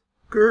late,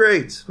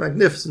 great,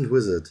 magnificent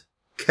wizard,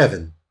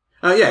 Kevin.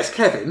 Yes,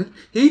 Kevin.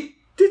 He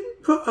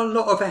didn't put a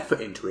lot of effort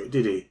into it,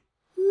 did he?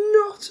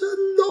 Not a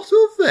lot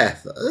of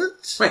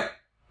effort.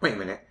 Wait a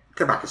minute.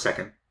 Go back a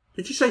second.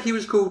 Did you say he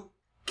was called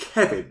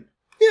Kevin?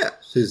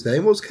 Yes, his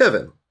name was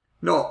Kevin.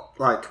 Not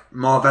like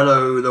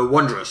Marvello the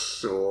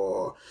Wondrous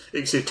or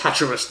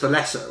Ixitacherus the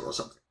Lesser or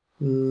something?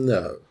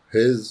 No,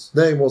 his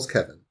name was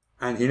Kevin.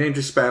 And he named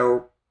his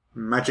spell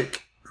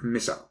Magic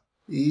Missile.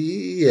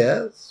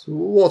 Yes,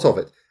 what of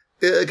it?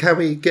 Can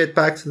we get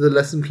back to the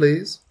lesson,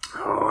 please?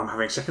 Oh, I'm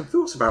having second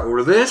thoughts about all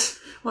of this.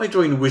 I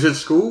joined wizard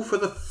school for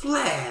the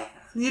flair,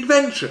 the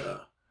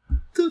adventure.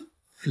 The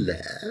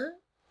flair?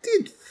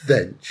 The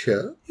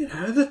adventure?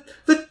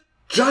 The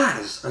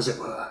jazz, as it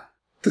were.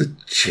 The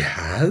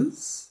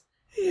jazz?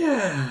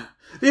 Yeah.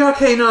 The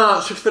arcane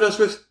arts should fill us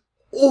with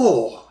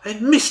awe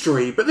and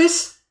mystery, but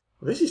this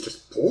is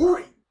just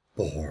boring.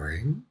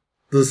 Boring?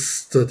 The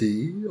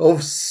study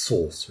of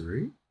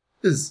sorcery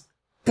is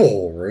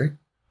boring?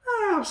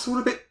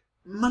 Sort of a bit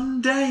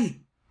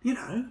mundane.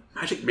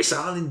 Magic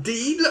Missile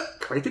indeed.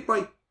 Look, created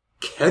by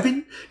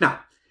Kevin.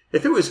 Now,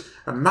 if it was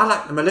a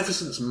Malak the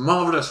Maleficent's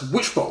marvellous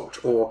witch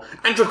bolt, or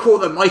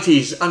Andrakor the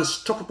Mighty's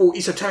unstoppable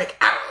esoteric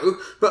arrow,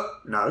 but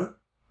no,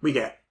 we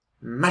get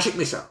Magic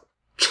Missile,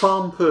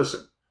 charm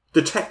person,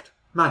 detect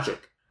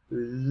magic,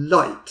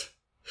 light,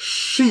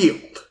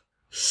 shield,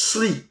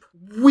 sleep,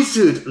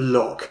 wizard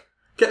lock.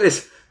 Get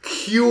this,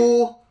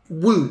 cure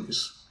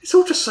wounds. It's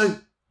all just so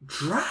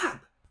drab.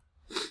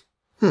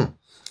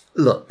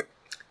 Look,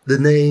 the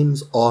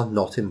names are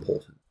not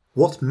important.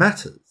 What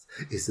matters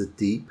is the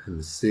deep and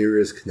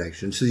mysterious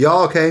connection to the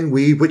arcane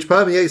weave which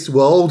permeates the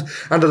world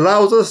and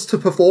allows us to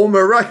perform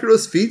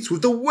miraculous feats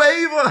with the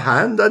wave of a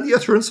hand and the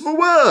utterance of a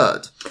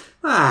word.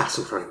 That's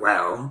all very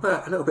well,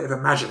 but a little bit of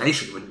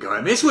imagination wouldn't go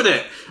amiss, would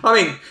it?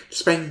 I mean,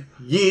 spend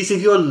years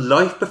of your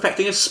life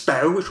perfecting a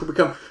spell which will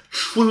become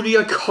truly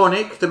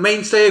iconic, the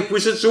mainstay of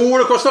wizards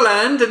all across the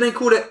land, and then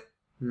call it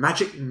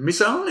magic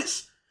missile?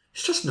 It's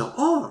just not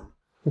on.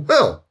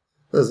 Well,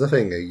 there's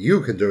nothing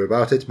you can do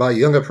about it, my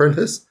young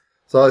apprentice,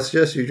 so I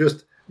suggest you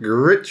just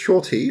grit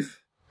your teeth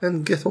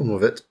and get on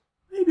with it.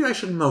 Maybe I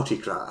should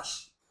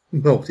multi-class.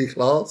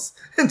 Multi-class?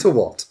 Into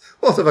what?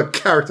 What of a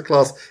character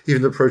class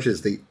even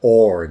approaches the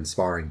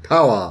awe-inspiring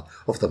power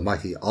of the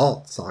mighty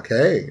arts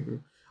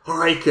arcane?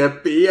 I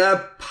could be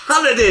a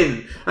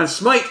paladin and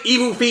smite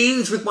evil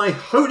fiends with my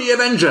holy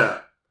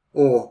avenger.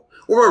 Or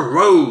a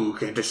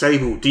rogue and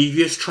disable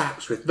devious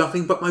traps with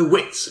nothing but my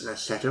wits and a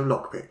set of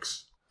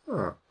lockpicks.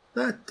 Oh,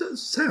 that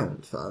does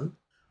sound fun.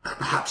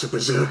 Perhaps a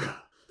berserker,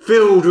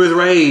 filled with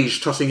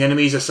rage, tossing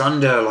enemies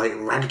asunder like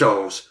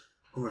ragdolls.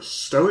 Or a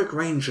stoic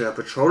ranger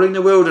patrolling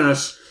the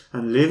wilderness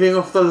and living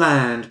off the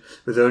land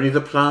with only the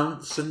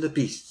plants and the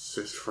beasts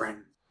as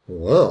friends.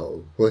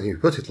 Well, when you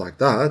put it like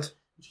that...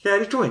 Would you care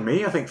to join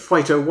me? I think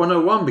Fighter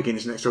 101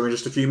 begins next door in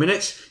just a few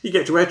minutes. You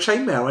get to wear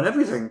chainmail and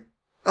everything.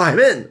 I'm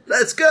in!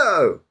 Let's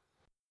go!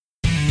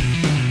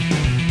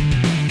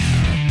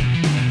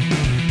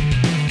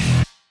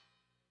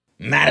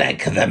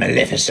 Malak the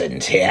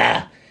Maleficent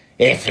here.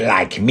 If,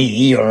 like me,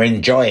 you're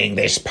enjoying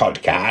this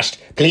podcast,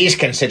 please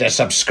consider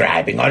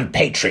subscribing on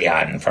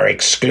Patreon for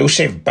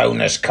exclusive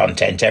bonus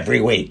content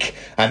every week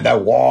and the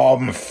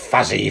warm,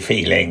 fuzzy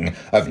feeling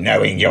of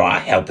knowing you are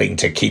helping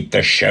to keep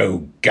the show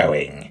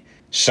going.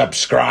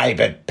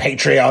 Subscribe at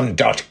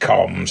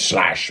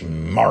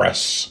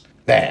patreon.com/Morris.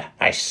 There,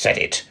 I said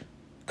it.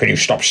 Can you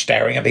stop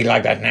staring at me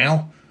like that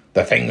now?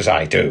 The things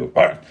I do.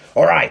 All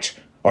right.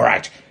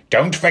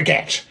 Don't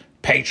forget.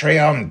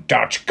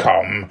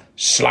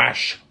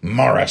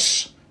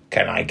 Patreon.com/Morris.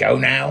 Can I go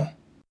now?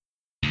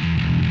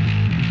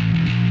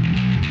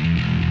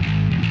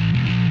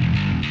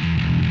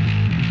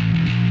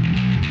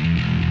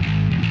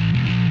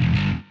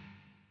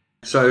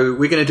 So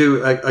we're going to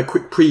do a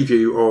quick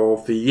preview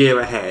of the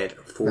year ahead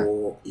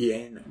for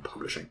EN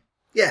Publishing.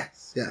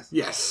 Yes.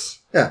 Yeah.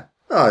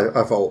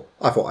 I thought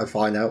I'd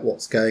find out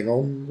what's going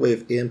on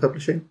with EN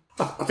Publishing.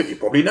 I think you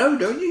probably know,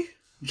 don't you?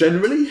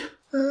 Generally.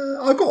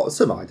 I've got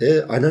some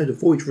idea. I know the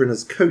Void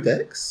Runners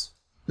Codex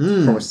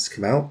promises to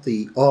come out.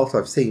 The art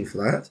I've seen for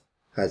that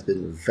has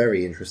been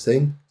very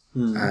interesting.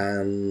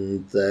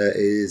 And there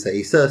is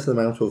a certain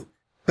amount of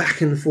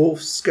back and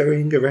forth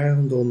scurrying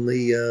around on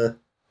the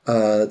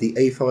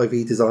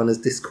A5e Designers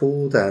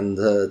Discord and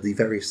the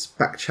various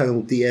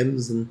back-channel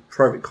DMs and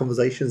private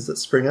conversations that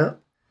spring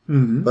up.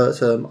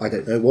 But I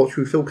don't know what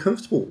you feel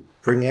comfortable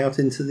bringing out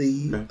into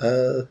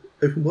the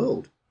open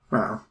world.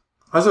 Wow.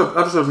 As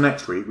of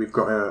next week, we've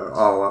got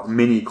our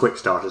mini quick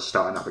starters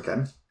starting up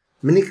again.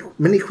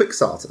 Mini quick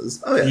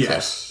starters? Oh,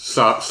 yes.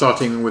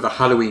 Starting with a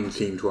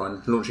Halloween-themed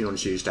one, launching on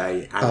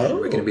Tuesday, and then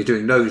we're going to be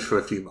doing those for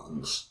a few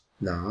months.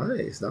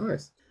 Nice.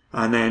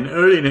 And then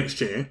early next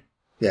year,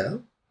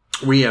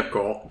 we have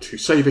got To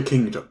Save a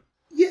Kingdom.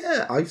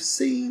 Yeah, I've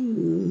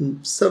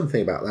seen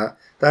something about that.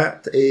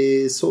 That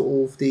is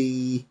sort of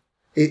the...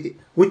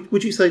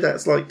 Would you say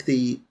that's like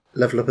the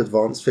Level Up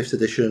Advanced 5th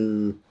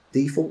edition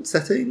default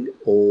setting,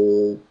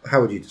 or how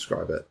would you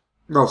describe it?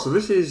 Well, so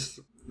this is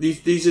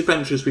these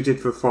adventures we did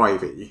for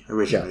 5e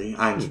originally,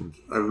 and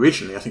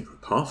originally I think for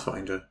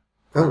Pathfinder,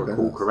 if I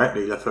recall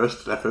correctly, their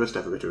first ever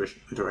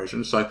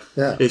iteration. So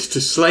it's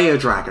to slay a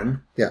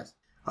dragon,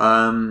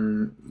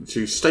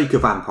 to stake a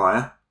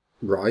vampire,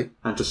 right,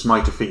 and to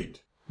smite a fiend.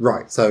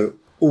 Right. So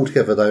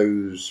altogether,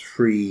 those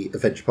 3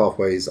 adventure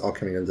pathways are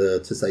coming under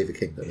To Save a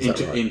Kingdom. Is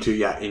that right?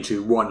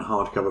 Into one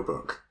hardcover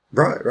book.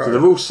 Right. So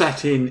they're all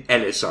set in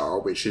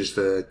Elisar, which is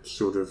the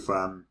sort of,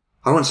 I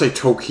won't say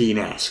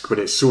Tolkien-esque, but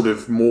it's sort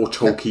of more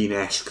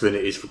Tolkien-esque than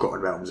it is Forgotten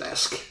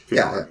Realms-esque. If you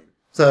know what I mean.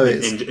 So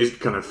it's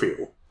kind of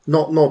feel.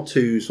 Not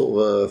too sort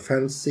of a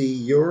fancy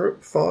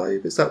Europe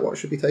vibe. Is that what I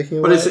should be taking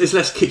away? Well, it's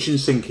less kitchen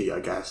sinky,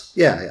 I guess.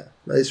 Yeah.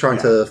 It's trying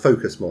to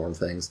focus more on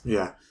things.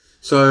 Yeah.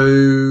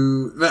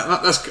 So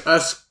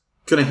that's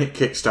going to hit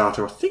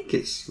Kickstarter. I think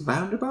it's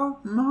round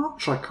about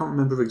March. I can't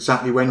remember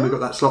exactly when we got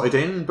that slotted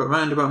in, but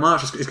round about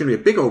March. It's going to be a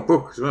big old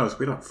book as well. It's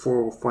going to be like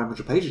 400 or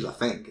 500 pages, I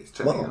think. It's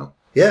turning out.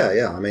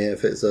 Yeah. I mean,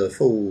 if it's a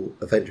full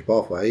adventure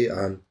pathway,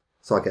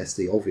 so I guess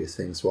the obvious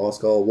things to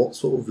ask are, what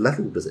sort of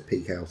level does it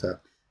peak out at?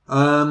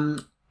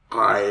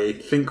 I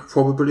think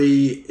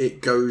probably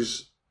it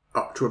goes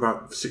up to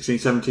about 16,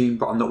 17,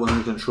 but I'm not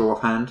 100% sure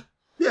offhand.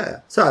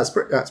 Yeah, so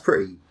that's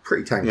pretty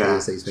tanky. Yeah.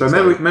 So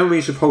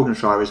Memories of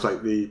Holdenshire is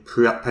like the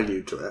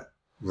prelude to it.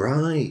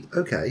 Right.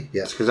 Okay.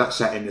 Yeah. Because that's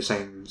set in the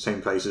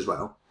same place as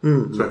well.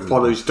 So it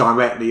follows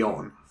directly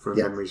on from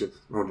Memories of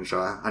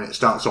Holdenshire, and it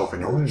starts off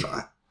in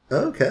Holdenshire.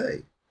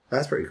 Okay,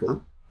 that's pretty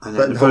cool. And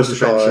then but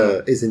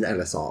Holdenshire is in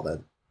LSR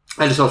then.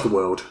 Elderstar's the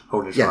world.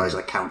 Holding Yeah. is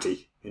a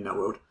county in that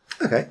world.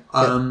 Okay.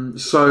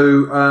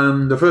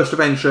 The first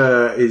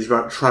adventure is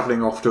about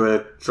travelling off to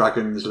a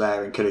dragon's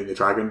lair and killing the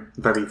dragon,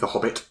 very The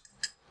Hobbit,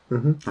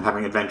 and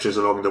having adventures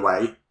along the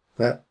way.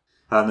 Yeah.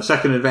 The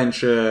second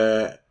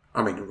adventure,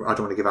 I mean, I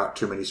don't want to give out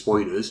too many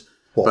spoilers,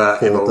 What, but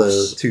for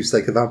involves, the Two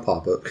Snake a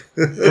Vampire book?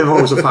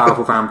 involves a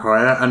powerful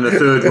vampire, and the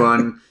third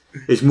one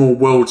is more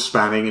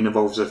world-spanning and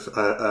involves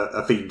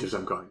a fiend of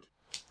some kind.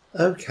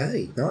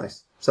 Okay,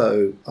 nice.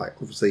 So,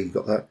 obviously you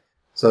got that.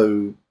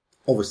 So,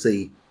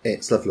 obviously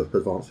it's level up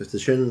advanced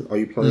edition. Are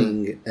you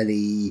playing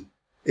any?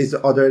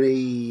 Are there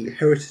any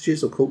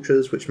heritages or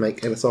cultures which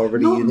make MSR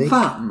really Not unique?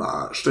 that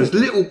much. There's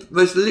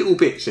little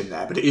bits in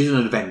there, but it is an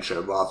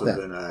adventure rather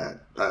than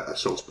a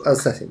source book. A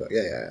setting book,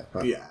 yeah.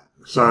 Right. Yeah.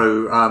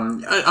 So,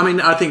 I mean,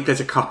 I think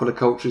there's a couple of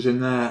cultures in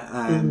there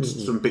and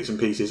some bits and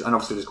pieces, and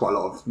obviously there's quite a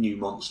lot of new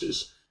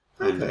monsters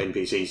and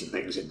NPCs and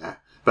things in there.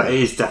 But it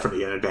is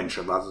definitely an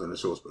adventure rather than a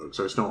source book,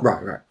 so it's not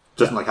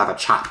doesn't like have a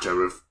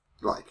chapter of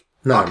like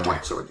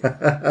archetypes or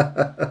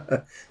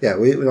anything. Yeah,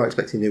 we're not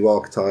expecting new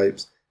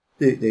archetypes,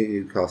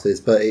 new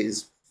classes, but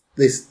it's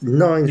this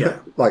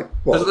 900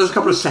 There's a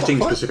couple of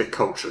setting-specific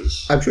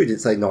cultures. I'm sure you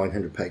didn't say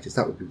 900 pages.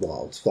 That would be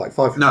wild. Like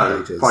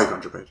 500 pages.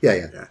 500 pages.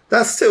 Yeah.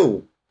 That's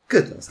still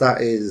goodness.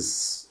 That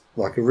is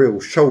like a real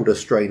shoulder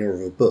strainer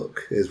of a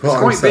book. Is what It's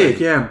I'm quite saying.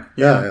 big, yeah.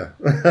 Yeah.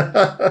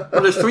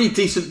 Well, there's 3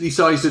 decently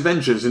sized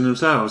adventures in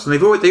themselves, and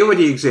they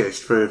already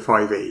exist for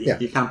 5e. Yeah.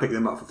 You can pick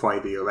them up for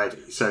 5e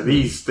already. So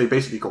they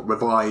basically got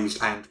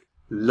revised and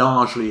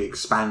largely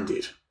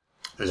expanded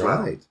as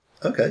well. Right.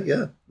 Okay.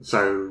 Yeah.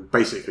 So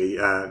basically,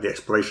 the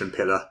exploration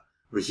pillar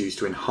was used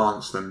to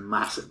enhance them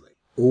massively.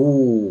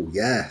 Oh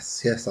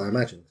yes, I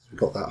imagine we've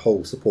got that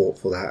whole support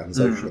for that and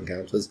social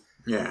encounters.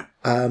 Yeah.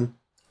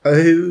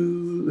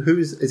 Who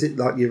is it?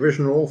 Like the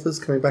original authors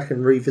coming back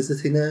and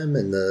revisiting them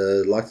in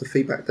the light of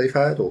feedback they've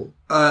had, or?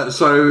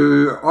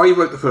 So I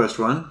wrote the first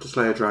one to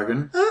Slay a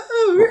Dragon.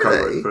 Oh, Or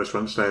co-wrote really? the first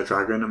one, Slay a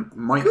Dragon, and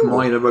Mike Cool.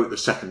 Miner wrote the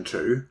second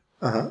 2.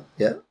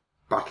 Yeah.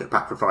 Back for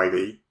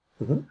 5e.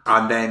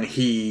 And then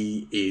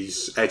he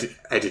is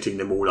editing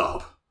them all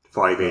up,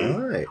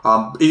 5e.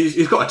 Right.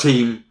 He's got a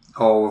team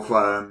of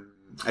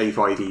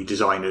A5e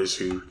designers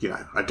who,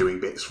 are doing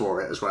bits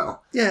for it as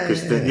well. Yeah.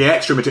 Because the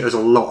extra material,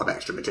 there's a lot of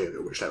extra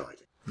material which they're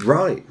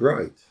writing.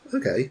 Right.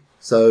 Okay.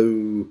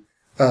 So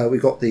we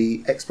got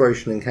the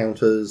exploration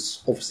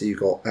encounters. Obviously, you've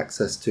got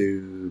access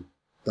to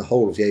the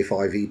whole of the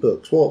A5e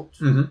books. What?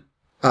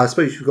 I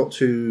suppose you've got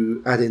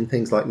to add in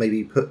things like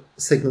maybe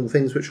signal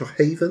things which are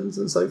havens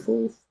and so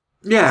forth.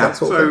 Yeah. That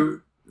sort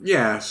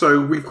of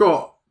So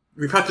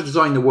we've had to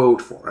design the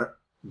world for it.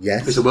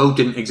 Yes. Because the world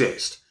didn't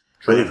exist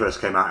when it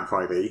first came out in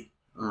 5e.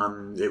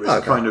 It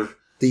was kind of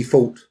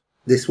default.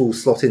 This will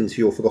slot into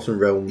your Forgotten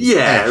Realms.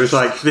 it was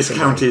like this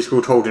county is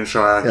called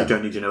Holdenshire. You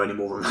don't need to know any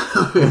more than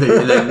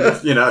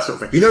that. That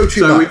sort of thing. You know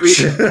too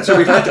much. So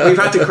we've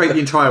had to create the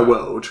entire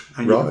world,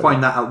 and you can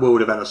find that at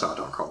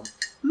worldoflsr.com.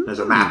 There's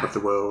a map of the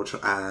world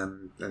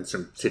and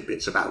some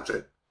tidbits about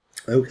it.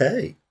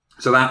 Okay.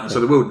 So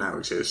the world now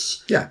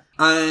exists. Yeah.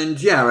 And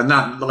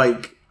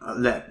that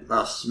let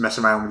us mess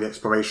around with the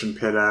exploration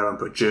pillar and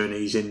put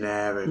journeys in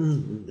there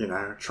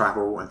and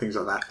travel and things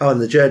like that. Oh,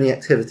 and the journey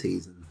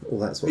activities and all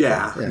that sort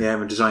of thing. Yeah,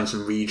 and design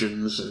some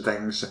regions and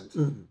things.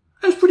 And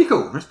it's pretty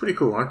cool.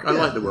 I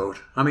like the world.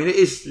 I mean, it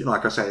is,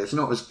 like I say, it's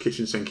not as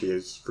kitchen sinky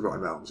as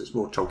Forgotten Realms. It's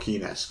more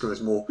Tolkien-esque.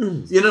 There's more,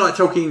 like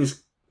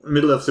Tolkien's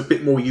Middle-earth's a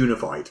bit more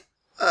unified.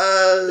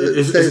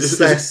 There's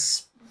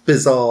less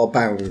bizarre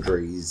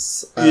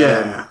boundaries.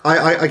 Yeah.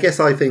 I guess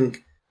I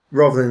think,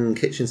 rather than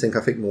kitchen sink,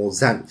 I think more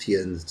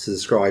Xanthian to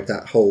describe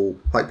that whole,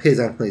 like Piers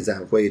Anthony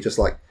Xanth, where you're just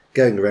like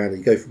going around and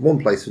you go from one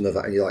place to another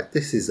and you're like,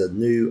 this is a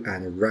new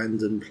and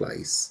random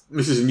place.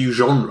 This is a new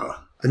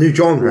genre. A new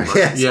genre,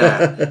 yes.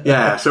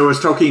 Yeah. So as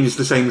Tolkien is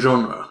the same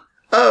genre.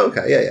 Oh,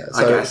 okay, yeah.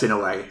 So, I guess, in a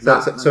way.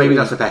 Maybe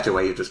that's a better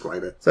way to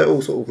describe it. So it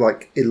all sort of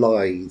like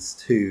elides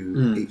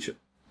to each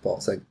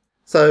part thing.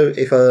 So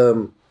if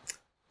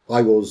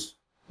I was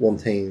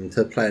wanting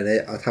to play in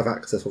it, I'd have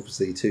access,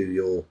 obviously, to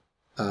your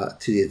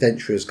to the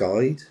Adventurer's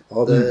Guide.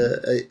 Are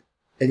there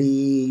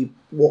any...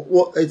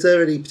 What is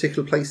there any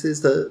particular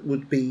places that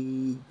would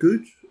be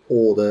good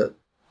or that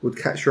would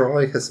catch your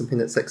eye as something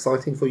that's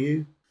exciting for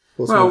you?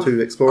 Or something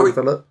to explore and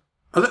develop?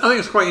 I think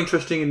it's quite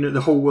interesting in that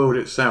the whole world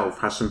itself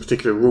has some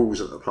particular rules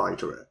that apply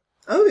to it.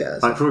 Oh, yeah.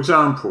 Like, for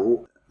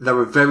example, there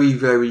are very,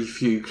 very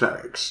few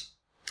clerics.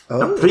 Oh.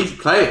 Now,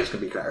 players can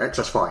be clerics,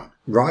 that's fine.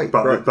 Right,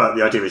 But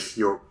the idea is if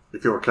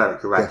you're a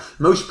cleric, you're right. Yeah.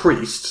 Most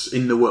priests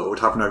in the world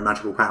have no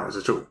magical powers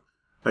at all.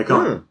 They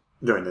can't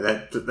do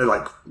anything. They're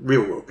like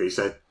real world beasts.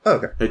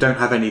 They don't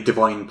have any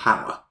divine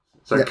power.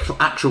 So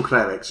actual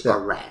clerics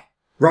are rare.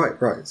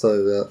 Right.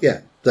 So,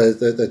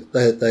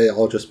 they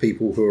are just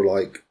people who are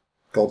like,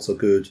 gods are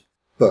good,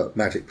 but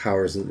magic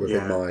power isn't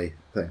within my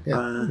thing.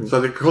 Yeah.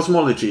 So the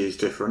cosmology is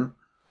different.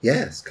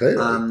 Yes,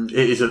 clearly.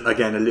 It is,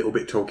 again, a little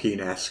bit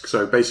Tolkien-esque.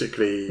 So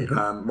basically,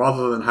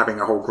 rather than having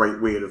a whole great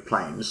wheel of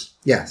planes,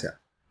 yes,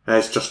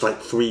 there's just like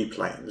 3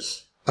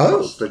 planes. Oh.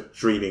 Plus the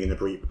Dreaming and the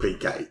Bleak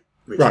Gate.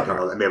 which Right, are kind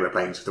of like mirror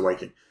planes of the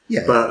waking.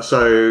 Yeah. But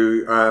so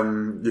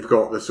you've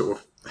got the sort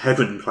of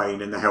heaven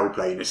plane and the hell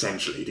plane,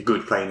 essentially, the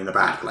good plane and the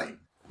bad plane.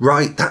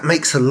 Right, that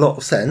makes a lot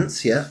of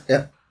sense. Yeah,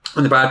 yeah.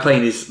 And the bad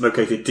plane is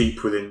located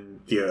deep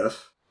within the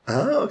Earth.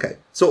 Oh, okay.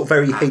 Sort of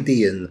very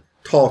Hadean,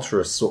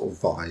 Tartarus sort of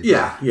vibe.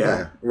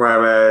 Yeah.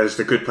 Whereas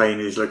the good plane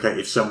is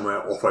located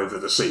somewhere off over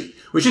the sea,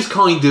 which is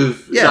kind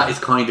of that is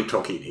kind of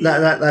Tolkien.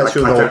 That's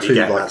your I nod totally to,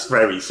 get like- that's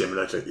very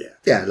similar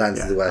to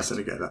Lands of the West. I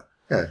totally get that.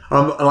 Yeah.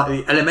 Like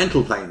the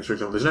elemental planes, for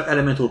example. There's no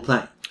elemental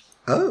plane.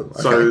 Oh,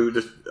 okay. So,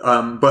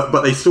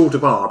 but they sort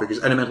of are,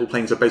 because elemental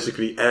planes are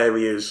basically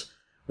areas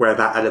where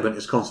that element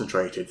is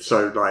concentrated.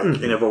 So, like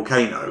in a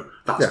volcano,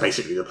 that's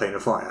basically the plane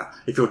of fire.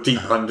 If you're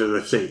deep under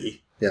the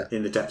sea,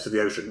 in the depths of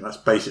the ocean, that's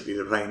basically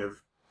the plane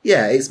of.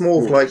 Yeah, it's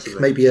more of like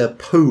maybe a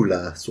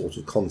polar sort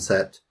of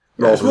concept.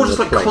 Yeah, it's more rather just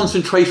than like a plane.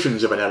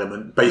 concentrations of an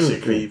element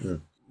basically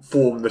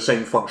form the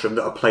same function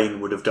that a plane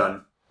would have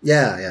done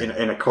Yeah.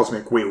 in a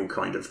cosmic wheel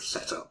kind of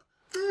setup.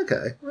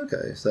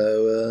 Okay.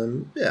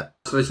 So,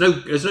 So there's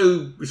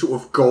no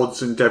sort of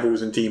gods and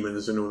devils and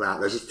demons and all that.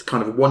 There's just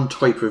kind of one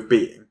type of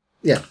being.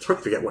 Yeah. I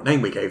totally forget what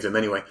name we gave them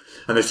anyway.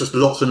 And there's just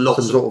lots and lots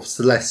Some of sort of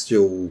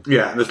celestial.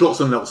 yeah, and there's lots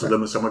and lots of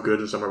them, and some are good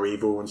and some are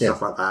evil and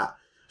stuff like that.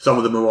 Some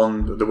of them are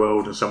on the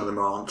world and some of them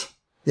aren't.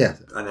 Yeah.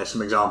 And there's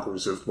some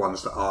examples of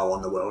ones that are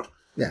on the world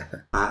Yeah.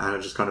 and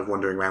are just kind of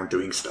wandering around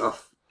doing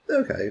stuff.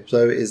 Okay.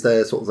 So, is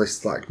there sort of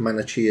this like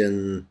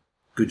Manichean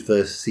good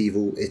versus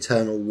evil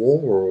eternal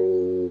war,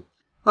 or?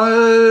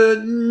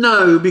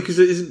 No, because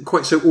it isn't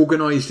quite so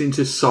organised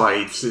into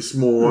sides. It's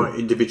more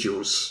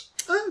individuals.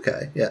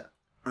 Okay. Yeah.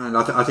 And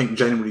I think,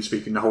 generally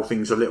speaking, the whole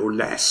thing's a little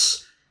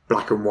less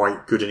black and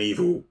white, good and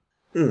evil.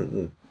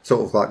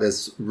 Sort of like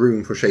there's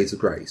room for shades of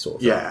grey, sort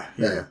of. Yeah.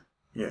 So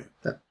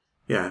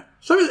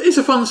it's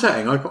a fun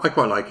setting. I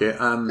quite like it.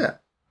 And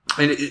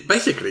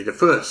basically, the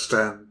first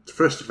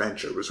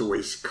adventure was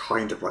always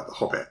kind of like The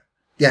Hobbit.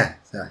 Yeah.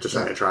 Just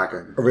like a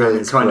dragon. A real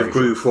and it kind of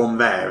inspiration. grew from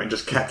there and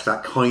just kept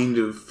that kind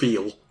of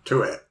feel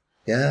to it.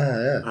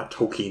 Yeah. That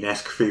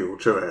Tolkien-esque feel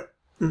to it.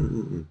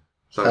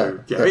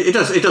 So,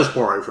 it does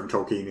borrow from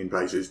Tolkien in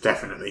places,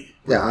 definitely.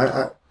 Yeah,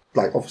 I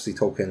like, obviously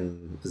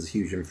Tolkien has a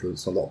huge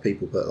influence on a lot of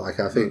people, but like,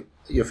 I think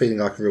you're feeling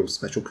like a real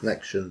special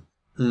connection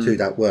to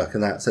that work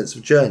and that sense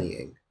of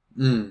journeying.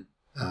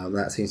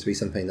 That seems to be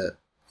something that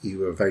you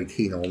were very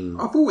keen on.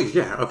 I've always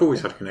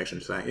had a connection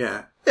to that,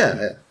 yeah.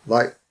 Yeah.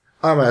 Like,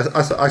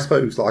 I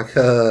suppose, like,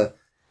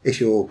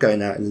 if you're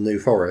going out in the New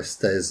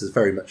Forest, there's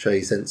very much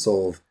a sense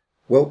of,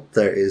 well,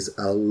 there is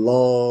a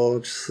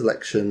large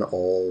selection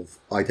of,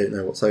 I don't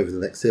know what's over the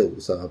next hill,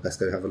 so I best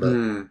go have a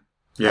look.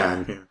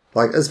 Yeah.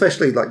 Like,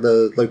 especially, like,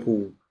 the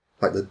local,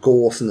 like, the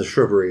gorse and the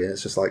shrubbery, and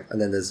it's just like, and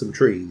then there's some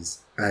trees,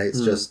 and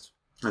it's just...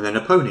 And then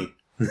a pony.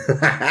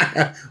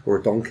 or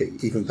a donkey,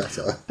 even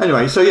better.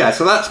 Anyway, so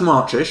that's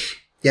Marchish.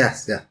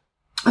 Yes, yeah.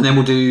 And then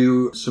we'll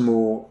do some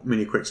more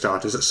mini quick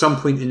starters. At some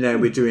point in there,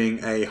 we're doing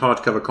a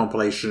hardcover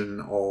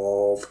compilation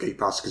of Gate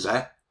Pass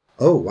Gazette.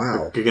 Oh,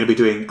 wow. We're going to be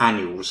doing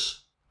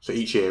annuals. So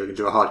each year, we're going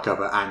to do a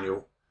hardcover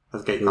annual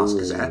of the Gate Pass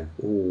Gazette.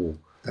 Ooh,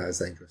 that is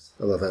dangerous.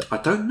 I love it. I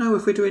don't know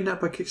if we're doing that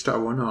by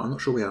Kickstarter or not. I'm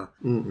not sure we are.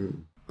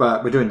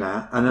 But we're doing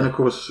that. And then, of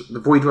course, the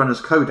Void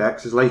Runners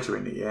Codex is later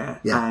in the year.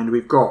 Yeah. And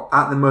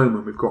at the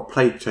moment, we've got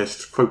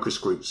playtest focus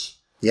groups.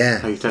 Yeah.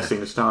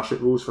 Playtesting the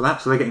Starship rules for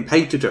that. So they're getting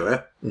paid to do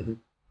it.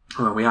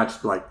 We had,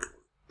 like,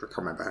 I can't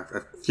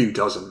remember, a few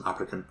dozen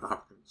applicants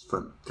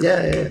from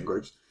different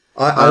groups.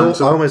 I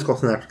almost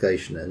got an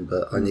application in,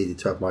 but I needed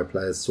to have my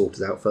players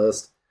sorted out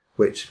first,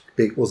 which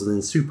wasn't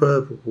in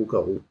superb or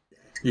gold.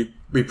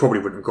 We probably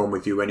wouldn't have gone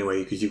with you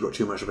anyway, because you've got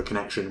too much of a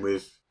connection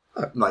with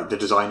like the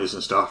designers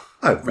and stuff.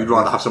 We'd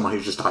rather have someone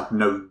who's just had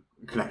no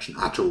connection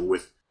at all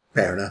with.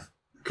 Fair enough.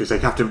 Because they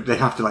have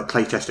to like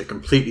play test it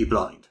completely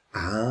blind.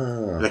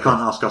 They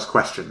can't ask us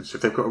questions.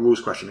 If they've got a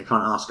rules question, they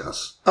can't ask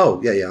us.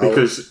 Oh, yeah.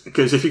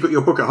 Because if you've got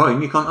your book at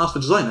home, you can't ask the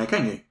designer,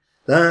 can you?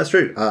 No, that's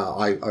true.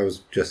 I was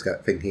just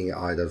thinking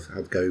I'd have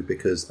had to go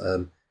because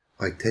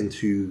I tend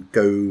to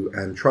go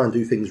and try and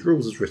do things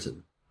rules as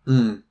written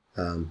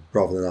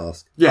rather than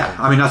ask. Yeah,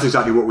 I mean, that's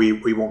exactly what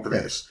we want for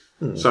this.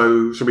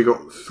 So we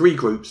got 3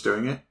 groups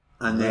doing it,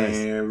 and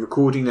they're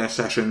recording their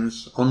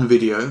sessions on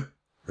video.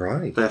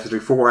 Right. They have to do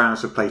 4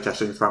 hours of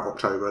playtesting throughout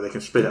October. They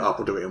can split it up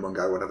or do it in one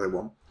go, whatever they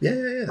want.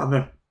 Yeah. And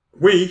then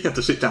we have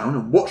to sit down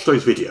and watch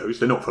those videos.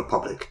 They're not for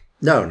public.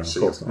 No, of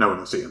course not. No one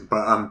will see them.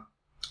 But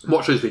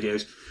watch those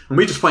videos. And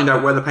we just find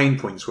out where the pain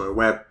points were,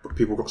 where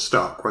people got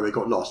stuck, where they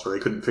got lost, where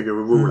they couldn't figure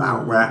a rule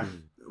out,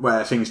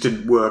 where things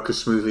didn't work as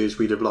smoothly as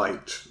we'd have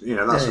liked.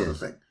 That sort of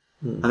thing.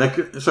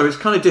 And so it's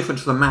kind of different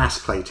to the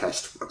mass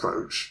playtest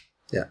approach.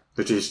 Yeah.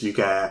 Which is you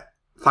get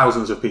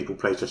thousands of people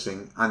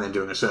playtesting and then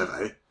doing a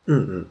survey.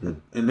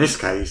 In this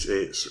case,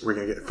 we're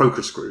going to get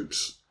focus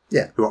groups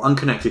who are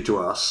unconnected to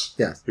us,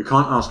 who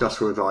can't ask us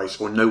for advice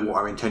or know what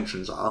our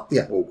intentions are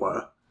or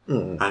were,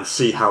 and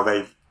see how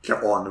they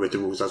get on with the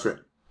rules as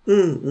written.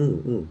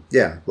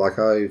 Yeah, like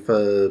I've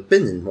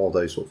been in one of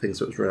those sort of things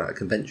that was run out of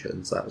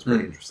conventions. That was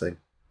pretty interesting.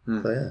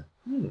 So,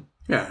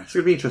 Yeah, it's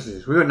going to be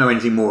interesting. We won't know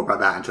anything more about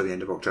that until the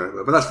end of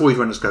October. But that's Void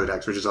Runners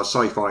Codex, which is our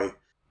sci-fi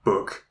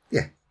book.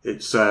 Yeah.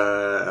 It's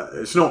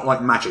not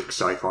like magic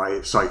sci-fi,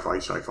 it's sci-fi.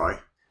 So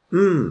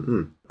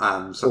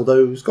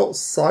Although it's got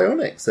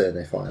psionics in,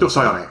 if I it's got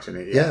psionics in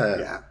it, Yeah.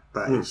 yeah.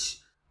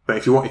 But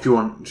if you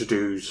want to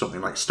do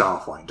something like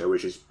Starfinder,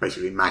 which is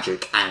basically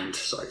magic and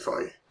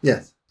sci-fi,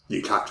 Yes.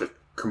 you'd have to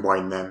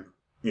combine them.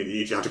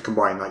 You'd have to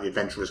combine like the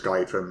Adventurer's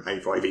Guide from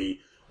A5E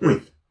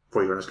with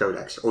Void Runners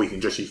Codex, or you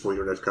can just use Void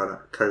Runners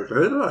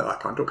I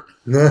can't talk.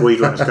 Void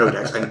Runners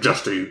Codex and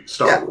just do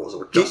Star Wars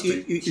or just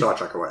do Star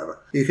Trek or whatever.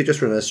 You could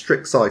just run a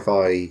strict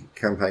sci-fi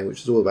campaign,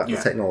 which is all about the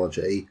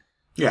technology.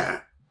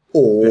 Yeah.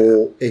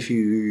 Or if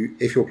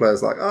your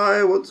player's like,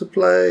 I want to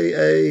play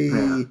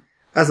a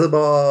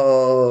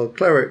Azabar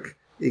cleric,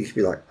 you could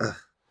be like, are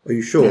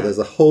you sure? Yeah. There's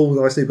a whole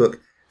nice new book.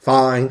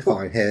 Fine,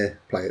 here,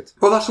 play it.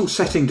 Well, that's all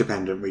setting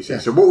dependent, we see.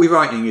 So what we're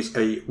writing is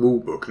a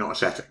rule book, not a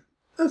setting.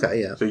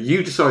 Okay, yeah. So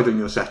you decide on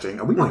your setting,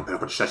 and we might put a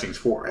bunch of settings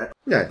for it.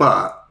 Yeah.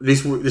 But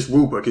this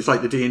rule book is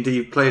like the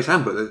D&D player's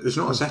handbook. It's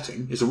not a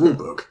setting; it's a rule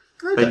book,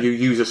 and you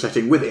use a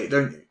setting with it,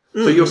 don't you?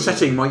 So your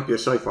setting might be a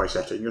sci-fi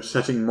setting. Your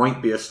setting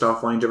might be a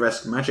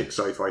Starfinder-esque magic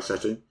sci-fi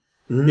setting.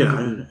 You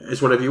know,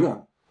 it's whatever you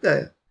want.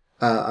 Yeah.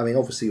 I mean,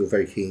 obviously, you're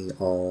very keen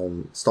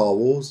on Star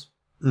Wars.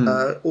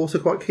 Also,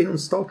 quite keen on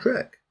Star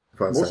Trek.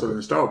 More so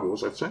than Star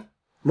Wars, I'd say.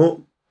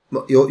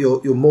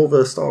 You're more of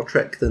a Star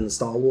Trek than a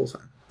Star Wars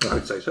fan. I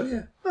would say so.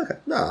 Yeah. Okay.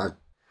 No,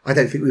 I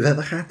don't think we've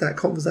ever had that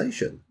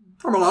conversation.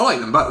 Well, I like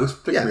them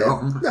both. Don't get me Yeah,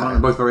 wrong. yeah. I like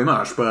them both very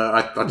much,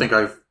 but I think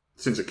I've,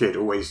 since a kid,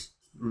 always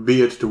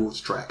veered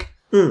towards Trek.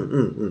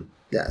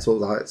 Yeah,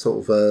 sort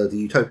of the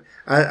utopia.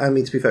 I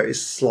mean, to be fair,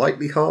 it's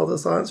slightly harder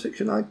science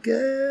fiction, I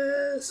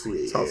guess.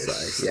 It's hard to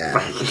say.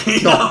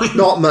 Yeah,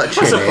 not much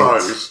in I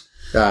suppose.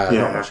 it.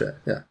 Not much.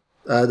 Yeah.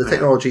 The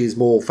technology is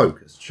more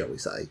focused, shall we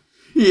say?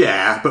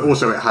 Yeah, but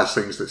also it has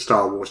things that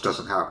Star Wars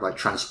doesn't have, like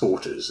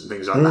transporters and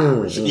things like that,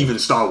 which even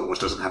Star Wars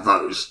doesn't have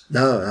those.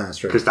 No, that's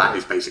true. Because that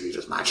is basically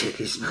just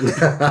magic, isn't it?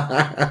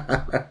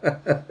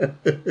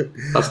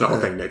 That's not a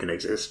thing that can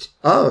exist.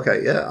 Oh,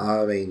 okay, yeah.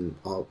 I mean,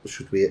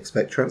 should we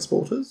expect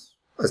transporters?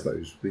 I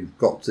suppose we've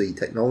got the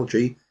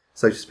technology,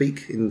 so to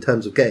speak, in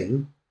terms of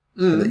game,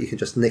 and that you can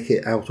just nick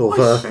it out of.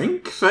 I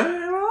think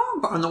there are,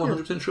 but I'm not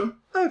 100% sure.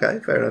 Okay,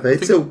 fair enough.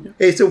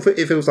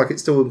 It feels like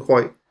it's still in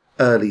quite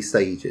early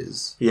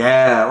stages.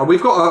 Yeah, well,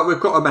 we've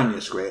got a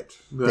manuscript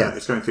that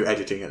it's going through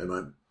editing at the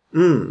moment.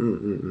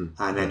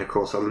 And then, of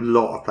course, a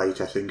lot of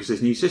playtesting because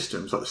there's new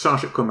systems. Like the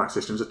Starship Combat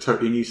System's a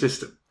totally new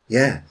system.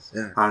 Yes,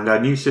 yeah. And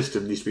a new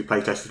system needs to be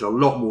playtested a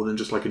lot more than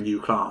just like a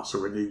new class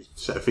or a new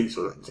set of feats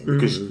or anything.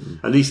 Because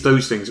at least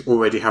those things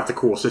already have the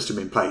core system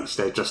in place.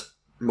 They're just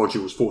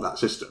modules for that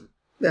system.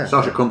 Yeah,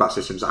 Starship Combat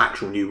System's an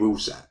actual new rule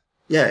set.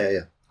 Yeah.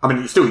 I mean,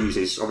 it still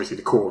uses, obviously,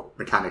 the core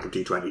mechanic of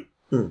D20,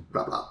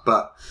 blah, blah.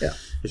 But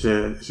it's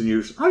a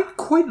new... I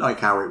quite like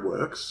how it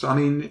works. I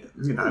mean,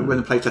 you know, when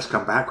the playtests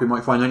come back, we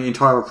might find that the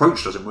entire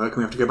approach doesn't work and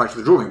we have to go back to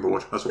the drawing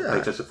board. That's what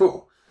playtests are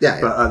for.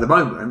 Yeah. But at the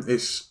moment,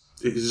 it's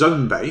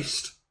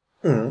zone-based.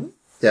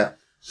 Yeah.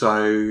 So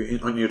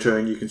on your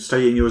turn, you can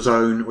stay in your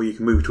zone or you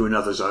can move to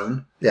another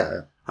zone.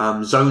 Yeah.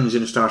 Zones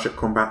in a Starship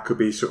Combat could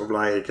be sort of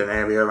like an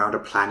area around a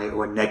planet,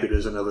 or a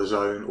nebula's another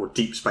zone, or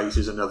deep space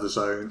is another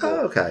zone.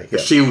 Oh, okay. The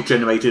shield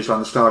generators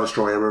around the Star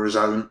Destroyer are a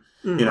zone.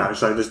 You know,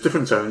 so there's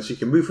different zones. You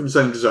can move from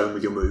zone to zone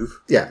with your move.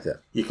 Yeah.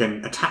 You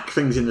can attack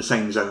things in the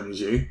same zone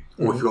as you,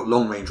 or if you've got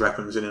long range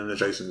weapons in an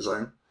adjacent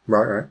zone.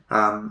 Right.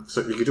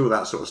 So you can do all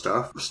that sort of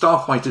stuff.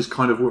 Starfighters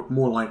kind of work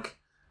more like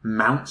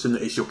mounts, in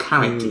that it's your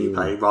character you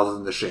play rather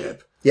than the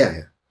ship.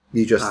 Yeah.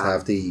 You just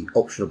have the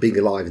option of being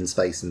alive in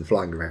space and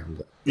flying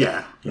around.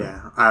 Yeah.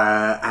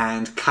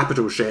 And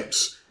capital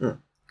ships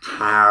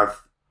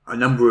have a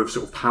number of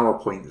sort of power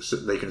points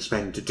that they can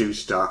spend to do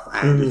stuff.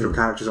 And if your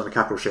character's on a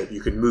capital ship,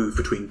 you can move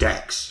between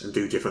decks and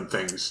do different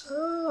things.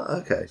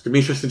 Okay. It's going to be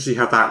interesting to see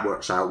how that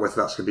works out, whether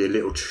that's going to be a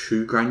little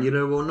too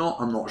granular or not.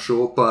 I'm not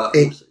sure, but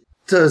It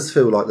does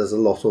feel like there's a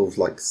lot of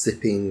like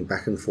zipping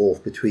back and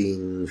forth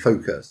between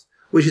focus,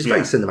 which is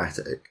very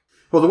cinematic.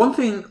 Well, the one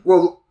thing...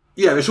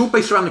 Yeah, it's all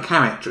based around the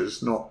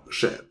characters, not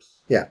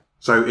ships. Yeah.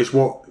 So it's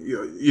what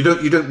you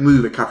don't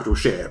move a capital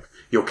ship.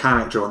 Your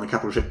character on the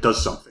capital ship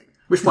does something,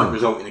 which might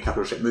result in the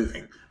capital ship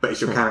moving, but it's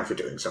your character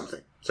doing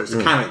something. So it's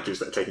the characters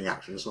that are taking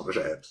actions, not the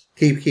ships.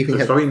 Keeping It's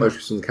heavy very much-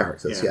 focus on the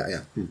characters.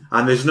 Yeah.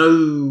 And there's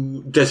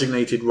no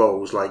designated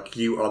roles like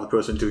you are the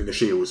person doing the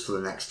shields for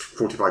the next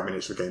 45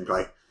 minutes of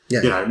gameplay.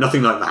 Yeah. You know,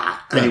 nothing like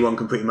that. Anyone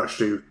can pretty much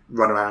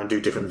run around and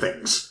do different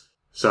things.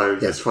 So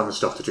there's fun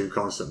stuff to do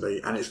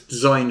constantly. And it's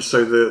designed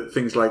so that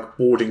things like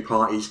boarding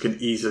parties can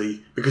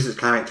easily, because it's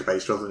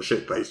character-based rather than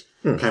ship-based,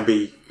 can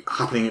be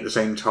happening at the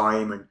same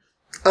time.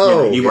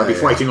 And you might be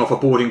fighting off a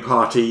boarding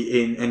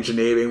party in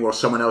engineering while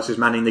someone else is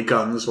manning the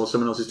guns while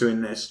someone else is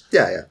doing this.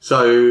 Yeah.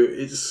 So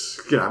it's,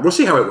 we'll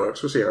see how it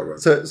works.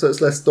 So it's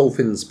less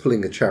dolphins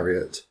pulling a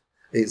chariot.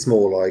 It's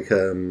more like,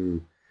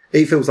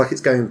 it feels like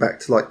it's going back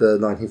to like the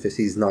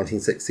 1950s,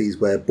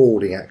 1960s, where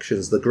boarding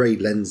actions, the Grey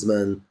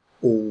Lensman,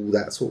 all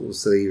that sort of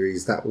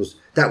series, that was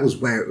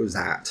where it was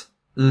at.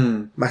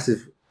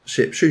 Massive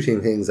ship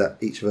shooting things at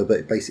each other, but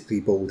it basically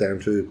boiled down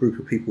to a group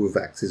of people with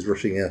axes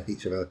rushing at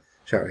each other,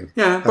 shouting.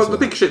 Yeah, but the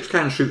big ships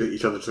can shoot at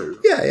each other too.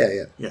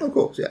 Yeah. Of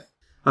course,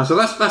 yeah. So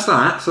that's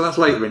that. So that's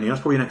later in the year.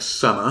 That's probably next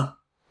summer.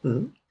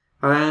 Mm-hmm.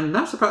 And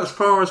that's about as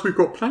far as we've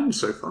got planned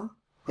so far.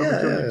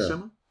 Next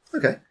summer.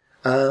 Okay.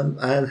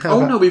 And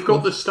how about... we've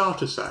got the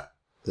starter set.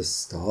 The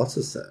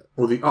starter set?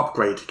 Or the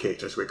upgrade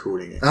kit, as we're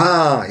calling it.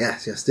 Ah,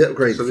 yes, the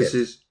upgrade kit. So this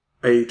is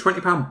a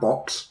 £20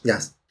 box.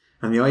 Yes.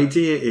 And the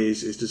idea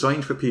is it's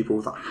designed for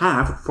people that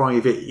have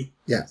 5e.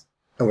 Yes.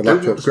 And would Don't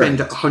like to want to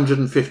spend upgrade.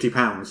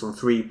 £150 on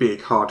 3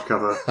 big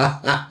hardcover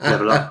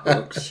level up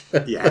books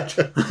yet.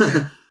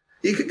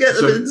 You could get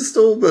them in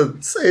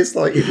installments. It's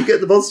like, if you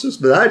get the Monstrous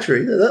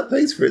Menagerie, then that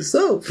pays for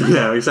itself.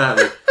 Yeah,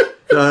 exactly.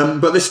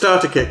 But this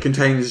starter kit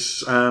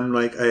contains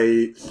like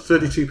a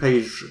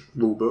 32-page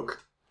rule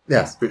book.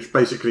 Yes. Which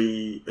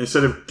basically,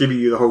 instead of giving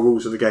you the whole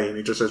rules of the game,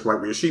 it just says,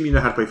 right, we assume you know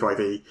how to play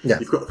 5e.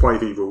 Yes. You've got the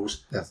 5e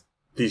rules. Yes.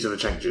 These are the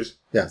changes.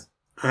 Yes.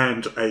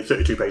 And a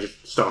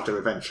 32-page starter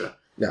adventure.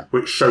 Yeah.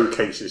 Which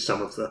showcases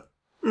some of the...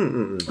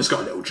 It's got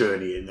a little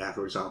journey in there,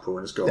 for example,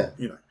 and it's got,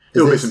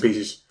 little bits and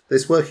pieces. Is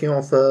this working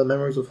off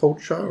Memories of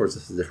Holdshire, or is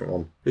this a different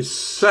one? It's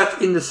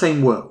set in the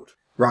same world.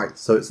 Right,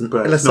 so it's an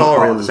but LSR. It's not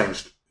part of the same...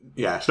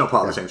 it's not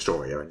part of the same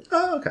story or anything.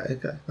 Oh, okay.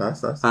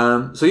 Nice. So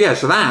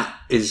that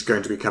is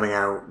going to be coming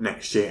out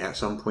next year at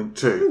some point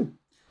too.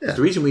 Yeah.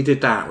 The reason we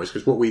did that was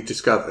because what we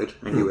discovered,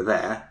 and you were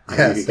there,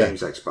 at UK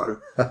Games Expo,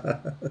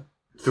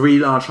 3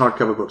 large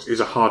hardcover books is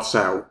a hard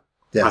sell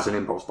as an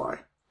impulse buy.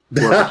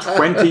 Well, a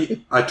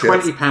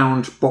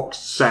 £20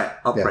 boxed set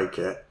upgrade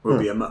kit will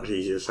be a much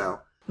easier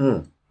sell.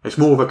 It's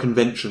more of a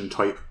convention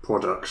type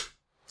product.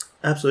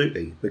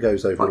 Absolutely. It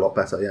goes over a lot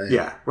better,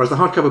 Yeah. Whereas the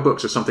hardcover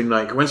books are something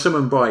like, when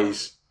someone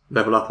buys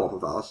Level Up off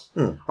of us,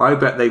 I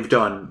bet they've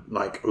done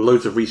like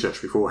loads of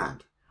research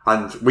beforehand.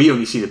 And we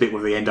only see the bit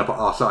where they end up at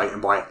our site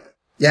and buy it.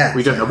 Yeah.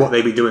 We don't know what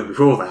they've been doing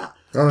before that.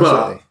 Oh,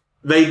 but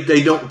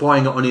they don't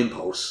buying it on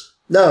impulse.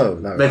 No.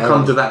 They've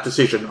come to that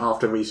decision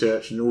after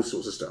research and all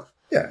sorts of stuff.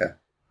 Yeah.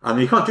 I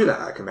mean, you can't do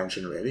that at a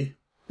convention, really.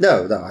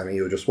 No, I mean,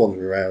 you're just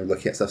wandering around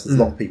looking at stuff. There's a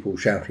lot of people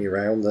shouting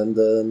around,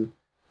 and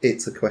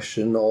it's a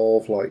question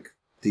of, like,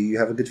 do you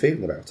have a good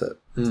feeling about it?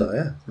 So,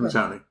 yeah.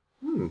 Exactly.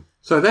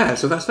 So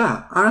that's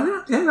that.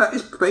 That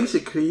is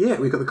basically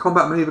it. We've got the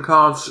combat maneuver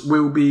cards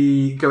will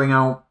be going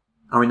out.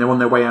 I mean, they're on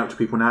their way out to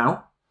people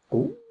now.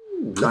 Ooh,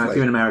 if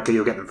you're in America,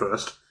 you'll get them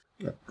first.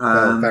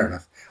 Fair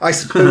enough. I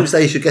suppose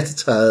they should get a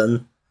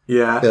turn.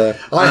 Yeah.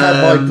 I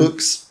had my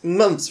books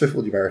months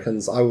before the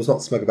Americans. I was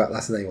not smug about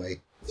that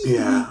anyway.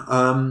 Yeah.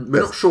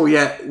 We're not sure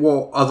yet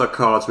what other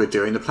cards we're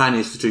doing. The plan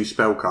is to do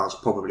spell cards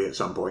probably at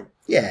some point.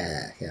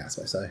 Yeah, I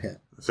suppose so, yeah.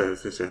 So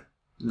it's a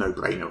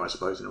no-brainer, I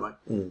suppose, in a way.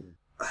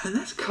 And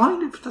that's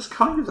kind of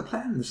the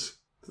plans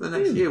for the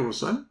next year or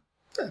so.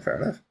 Yeah,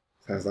 fair enough.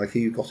 Sounds like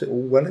you got it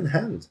all well in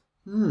hand.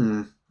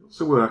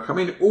 Lots of work. I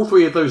mean, all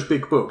 3 of those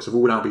big books have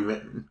all now been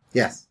written.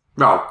 Yes.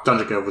 Well,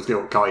 Dungeon Delver's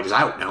Guide is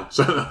out now,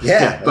 so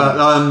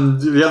but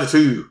the other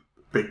 2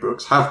 big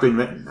books have been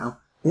written now.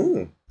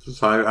 So,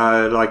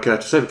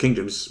 To Save the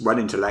Kingdoms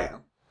went into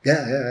layout.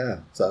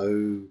 Yeah.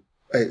 So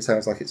it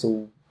sounds like it's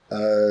all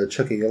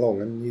chugging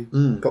along, and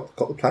you've got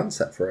the plan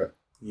set for it.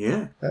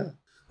 Yeah.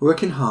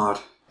 Working hard.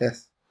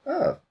 Yes.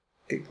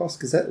 Geek Pass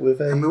Gazette with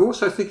a... And we're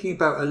also thinking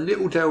about a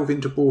little delve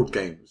into board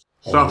games,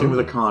 starting with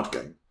a card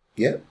game.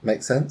 Yeah,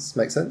 makes sense.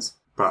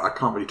 But I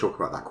can't really talk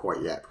about that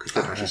quite yet because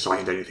we haven't actually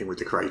signed anything with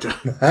the creator.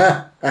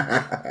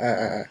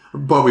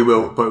 But we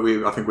will.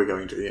 I think we're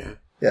going to. Yeah.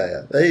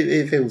 Yeah.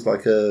 It feels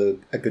like a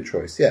good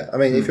choice. Yeah. I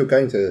mean, if you're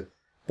going to,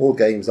 board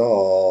games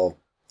are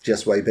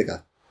just way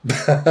bigger.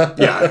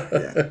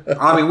 Yeah.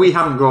 I mean, we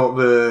haven't got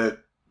the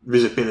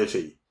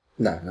visibility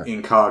no.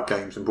 in card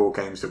games and board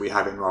games that we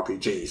have in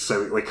RPGs,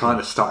 so we're kind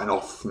of starting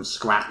off from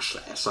scratch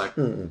there.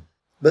 So.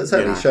 But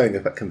certainly showing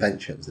up at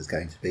conventions is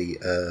going to be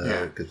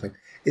a good thing.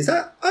 Is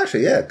that,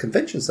 actually,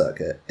 convention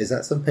circuit, is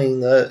that something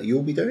that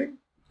you'll be doing?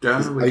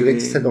 Yeah, are you going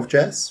to send off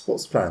Jess?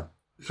 What's the plan?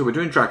 So we're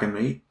doing Dragon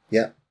Meet.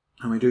 Yeah.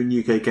 And we're doing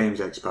UK Games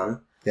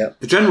Expo. Yeah.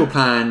 The general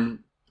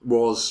plan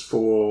was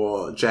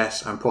for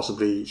Jess and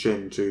possibly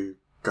Shin to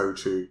go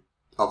to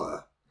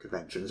other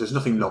conventions. There's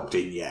nothing locked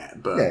in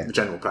yet, but the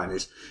general plan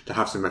is to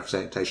have some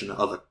representation at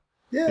other.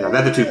 They're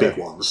the 2 big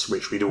ones,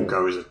 which we'd all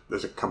go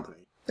as a company.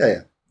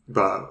 Yeah.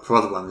 But for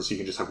other ones, you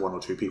can just have 1 or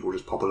 2 people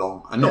just pop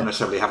along and not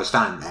necessarily have a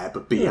stand there,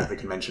 but be at the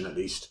convention at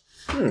least.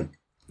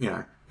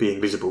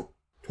 Being visible.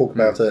 Talk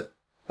about it.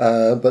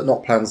 But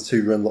not plans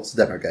to run lots of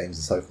demo games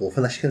and so forth,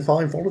 unless you can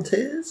find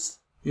volunteers.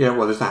 Yeah,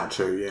 well, there's that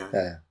too,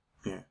 yeah.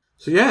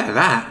 So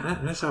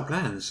that's our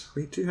plans.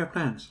 We do have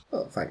plans.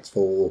 Well, thanks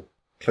for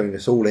cluing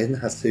us all in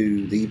as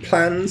to the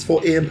plans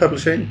for Ian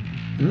Publishing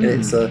in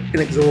its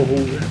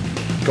inexorable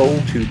goal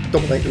to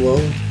dominate the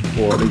world,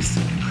 or at least...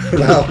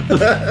 Well,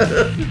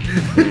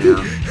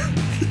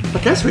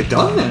 I guess we're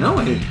done then,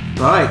 aren't we?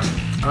 Right.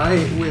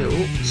 I will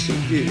see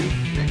you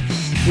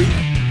next week.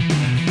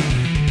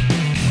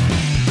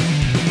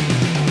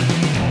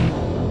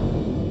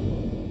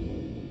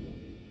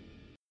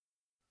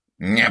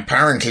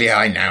 Apparently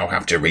I now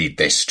have to read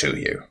this to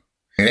you.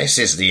 This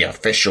is the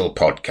official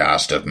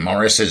podcast of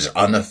Morris's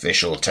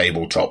unofficial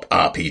tabletop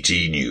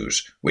RPG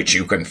news, which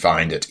you can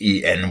find at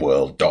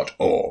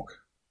enworld.org.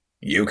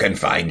 You can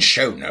find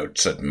show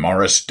notes at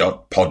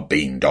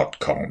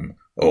morris.podbean.com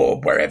or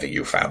wherever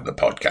you found the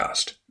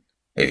podcast.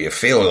 If you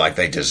feel like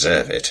they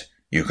deserve it,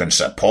 you can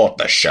support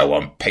the show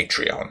on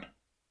Patreon.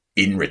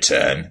 In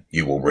return,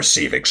 you will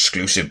receive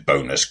exclusive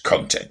bonus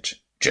content.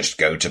 Just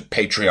go to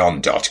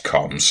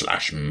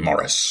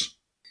patreon.com/Morris.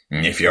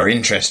 If you're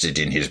interested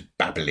in his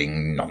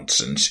babbling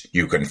nonsense,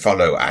 you can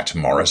follow at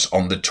Morris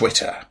on the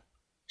Twitter.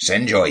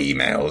 Send your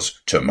emails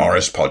to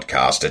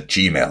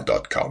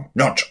morrispodcast@gmail.com.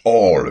 Not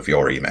all of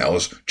your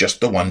emails,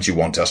 just the ones you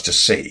want us to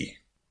see.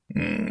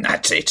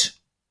 That's it.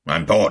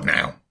 I'm bored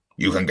now.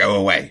 You can go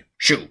away.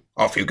 Shoo,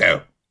 off you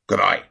go.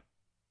 Goodbye.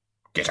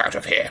 Get out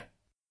of here.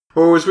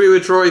 Well, as we were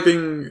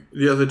driving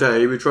the other day,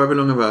 we were driving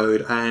along the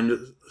road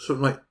and sort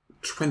of like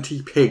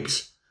 20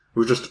 pigs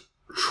were just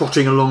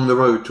trotting along the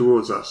road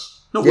towards us.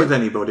 Not with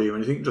anybody or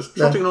anything, just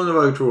trotting along the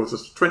road towards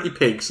us. 20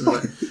 pigs. And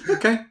like,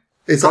 okay.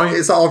 It's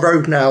our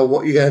road now.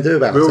 What are you going to do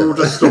about it? We'll all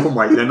just stop and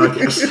wait then, I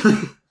guess.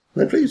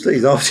 No, please,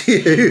 after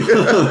you.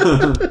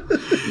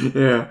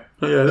 Yeah,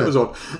 that was odd.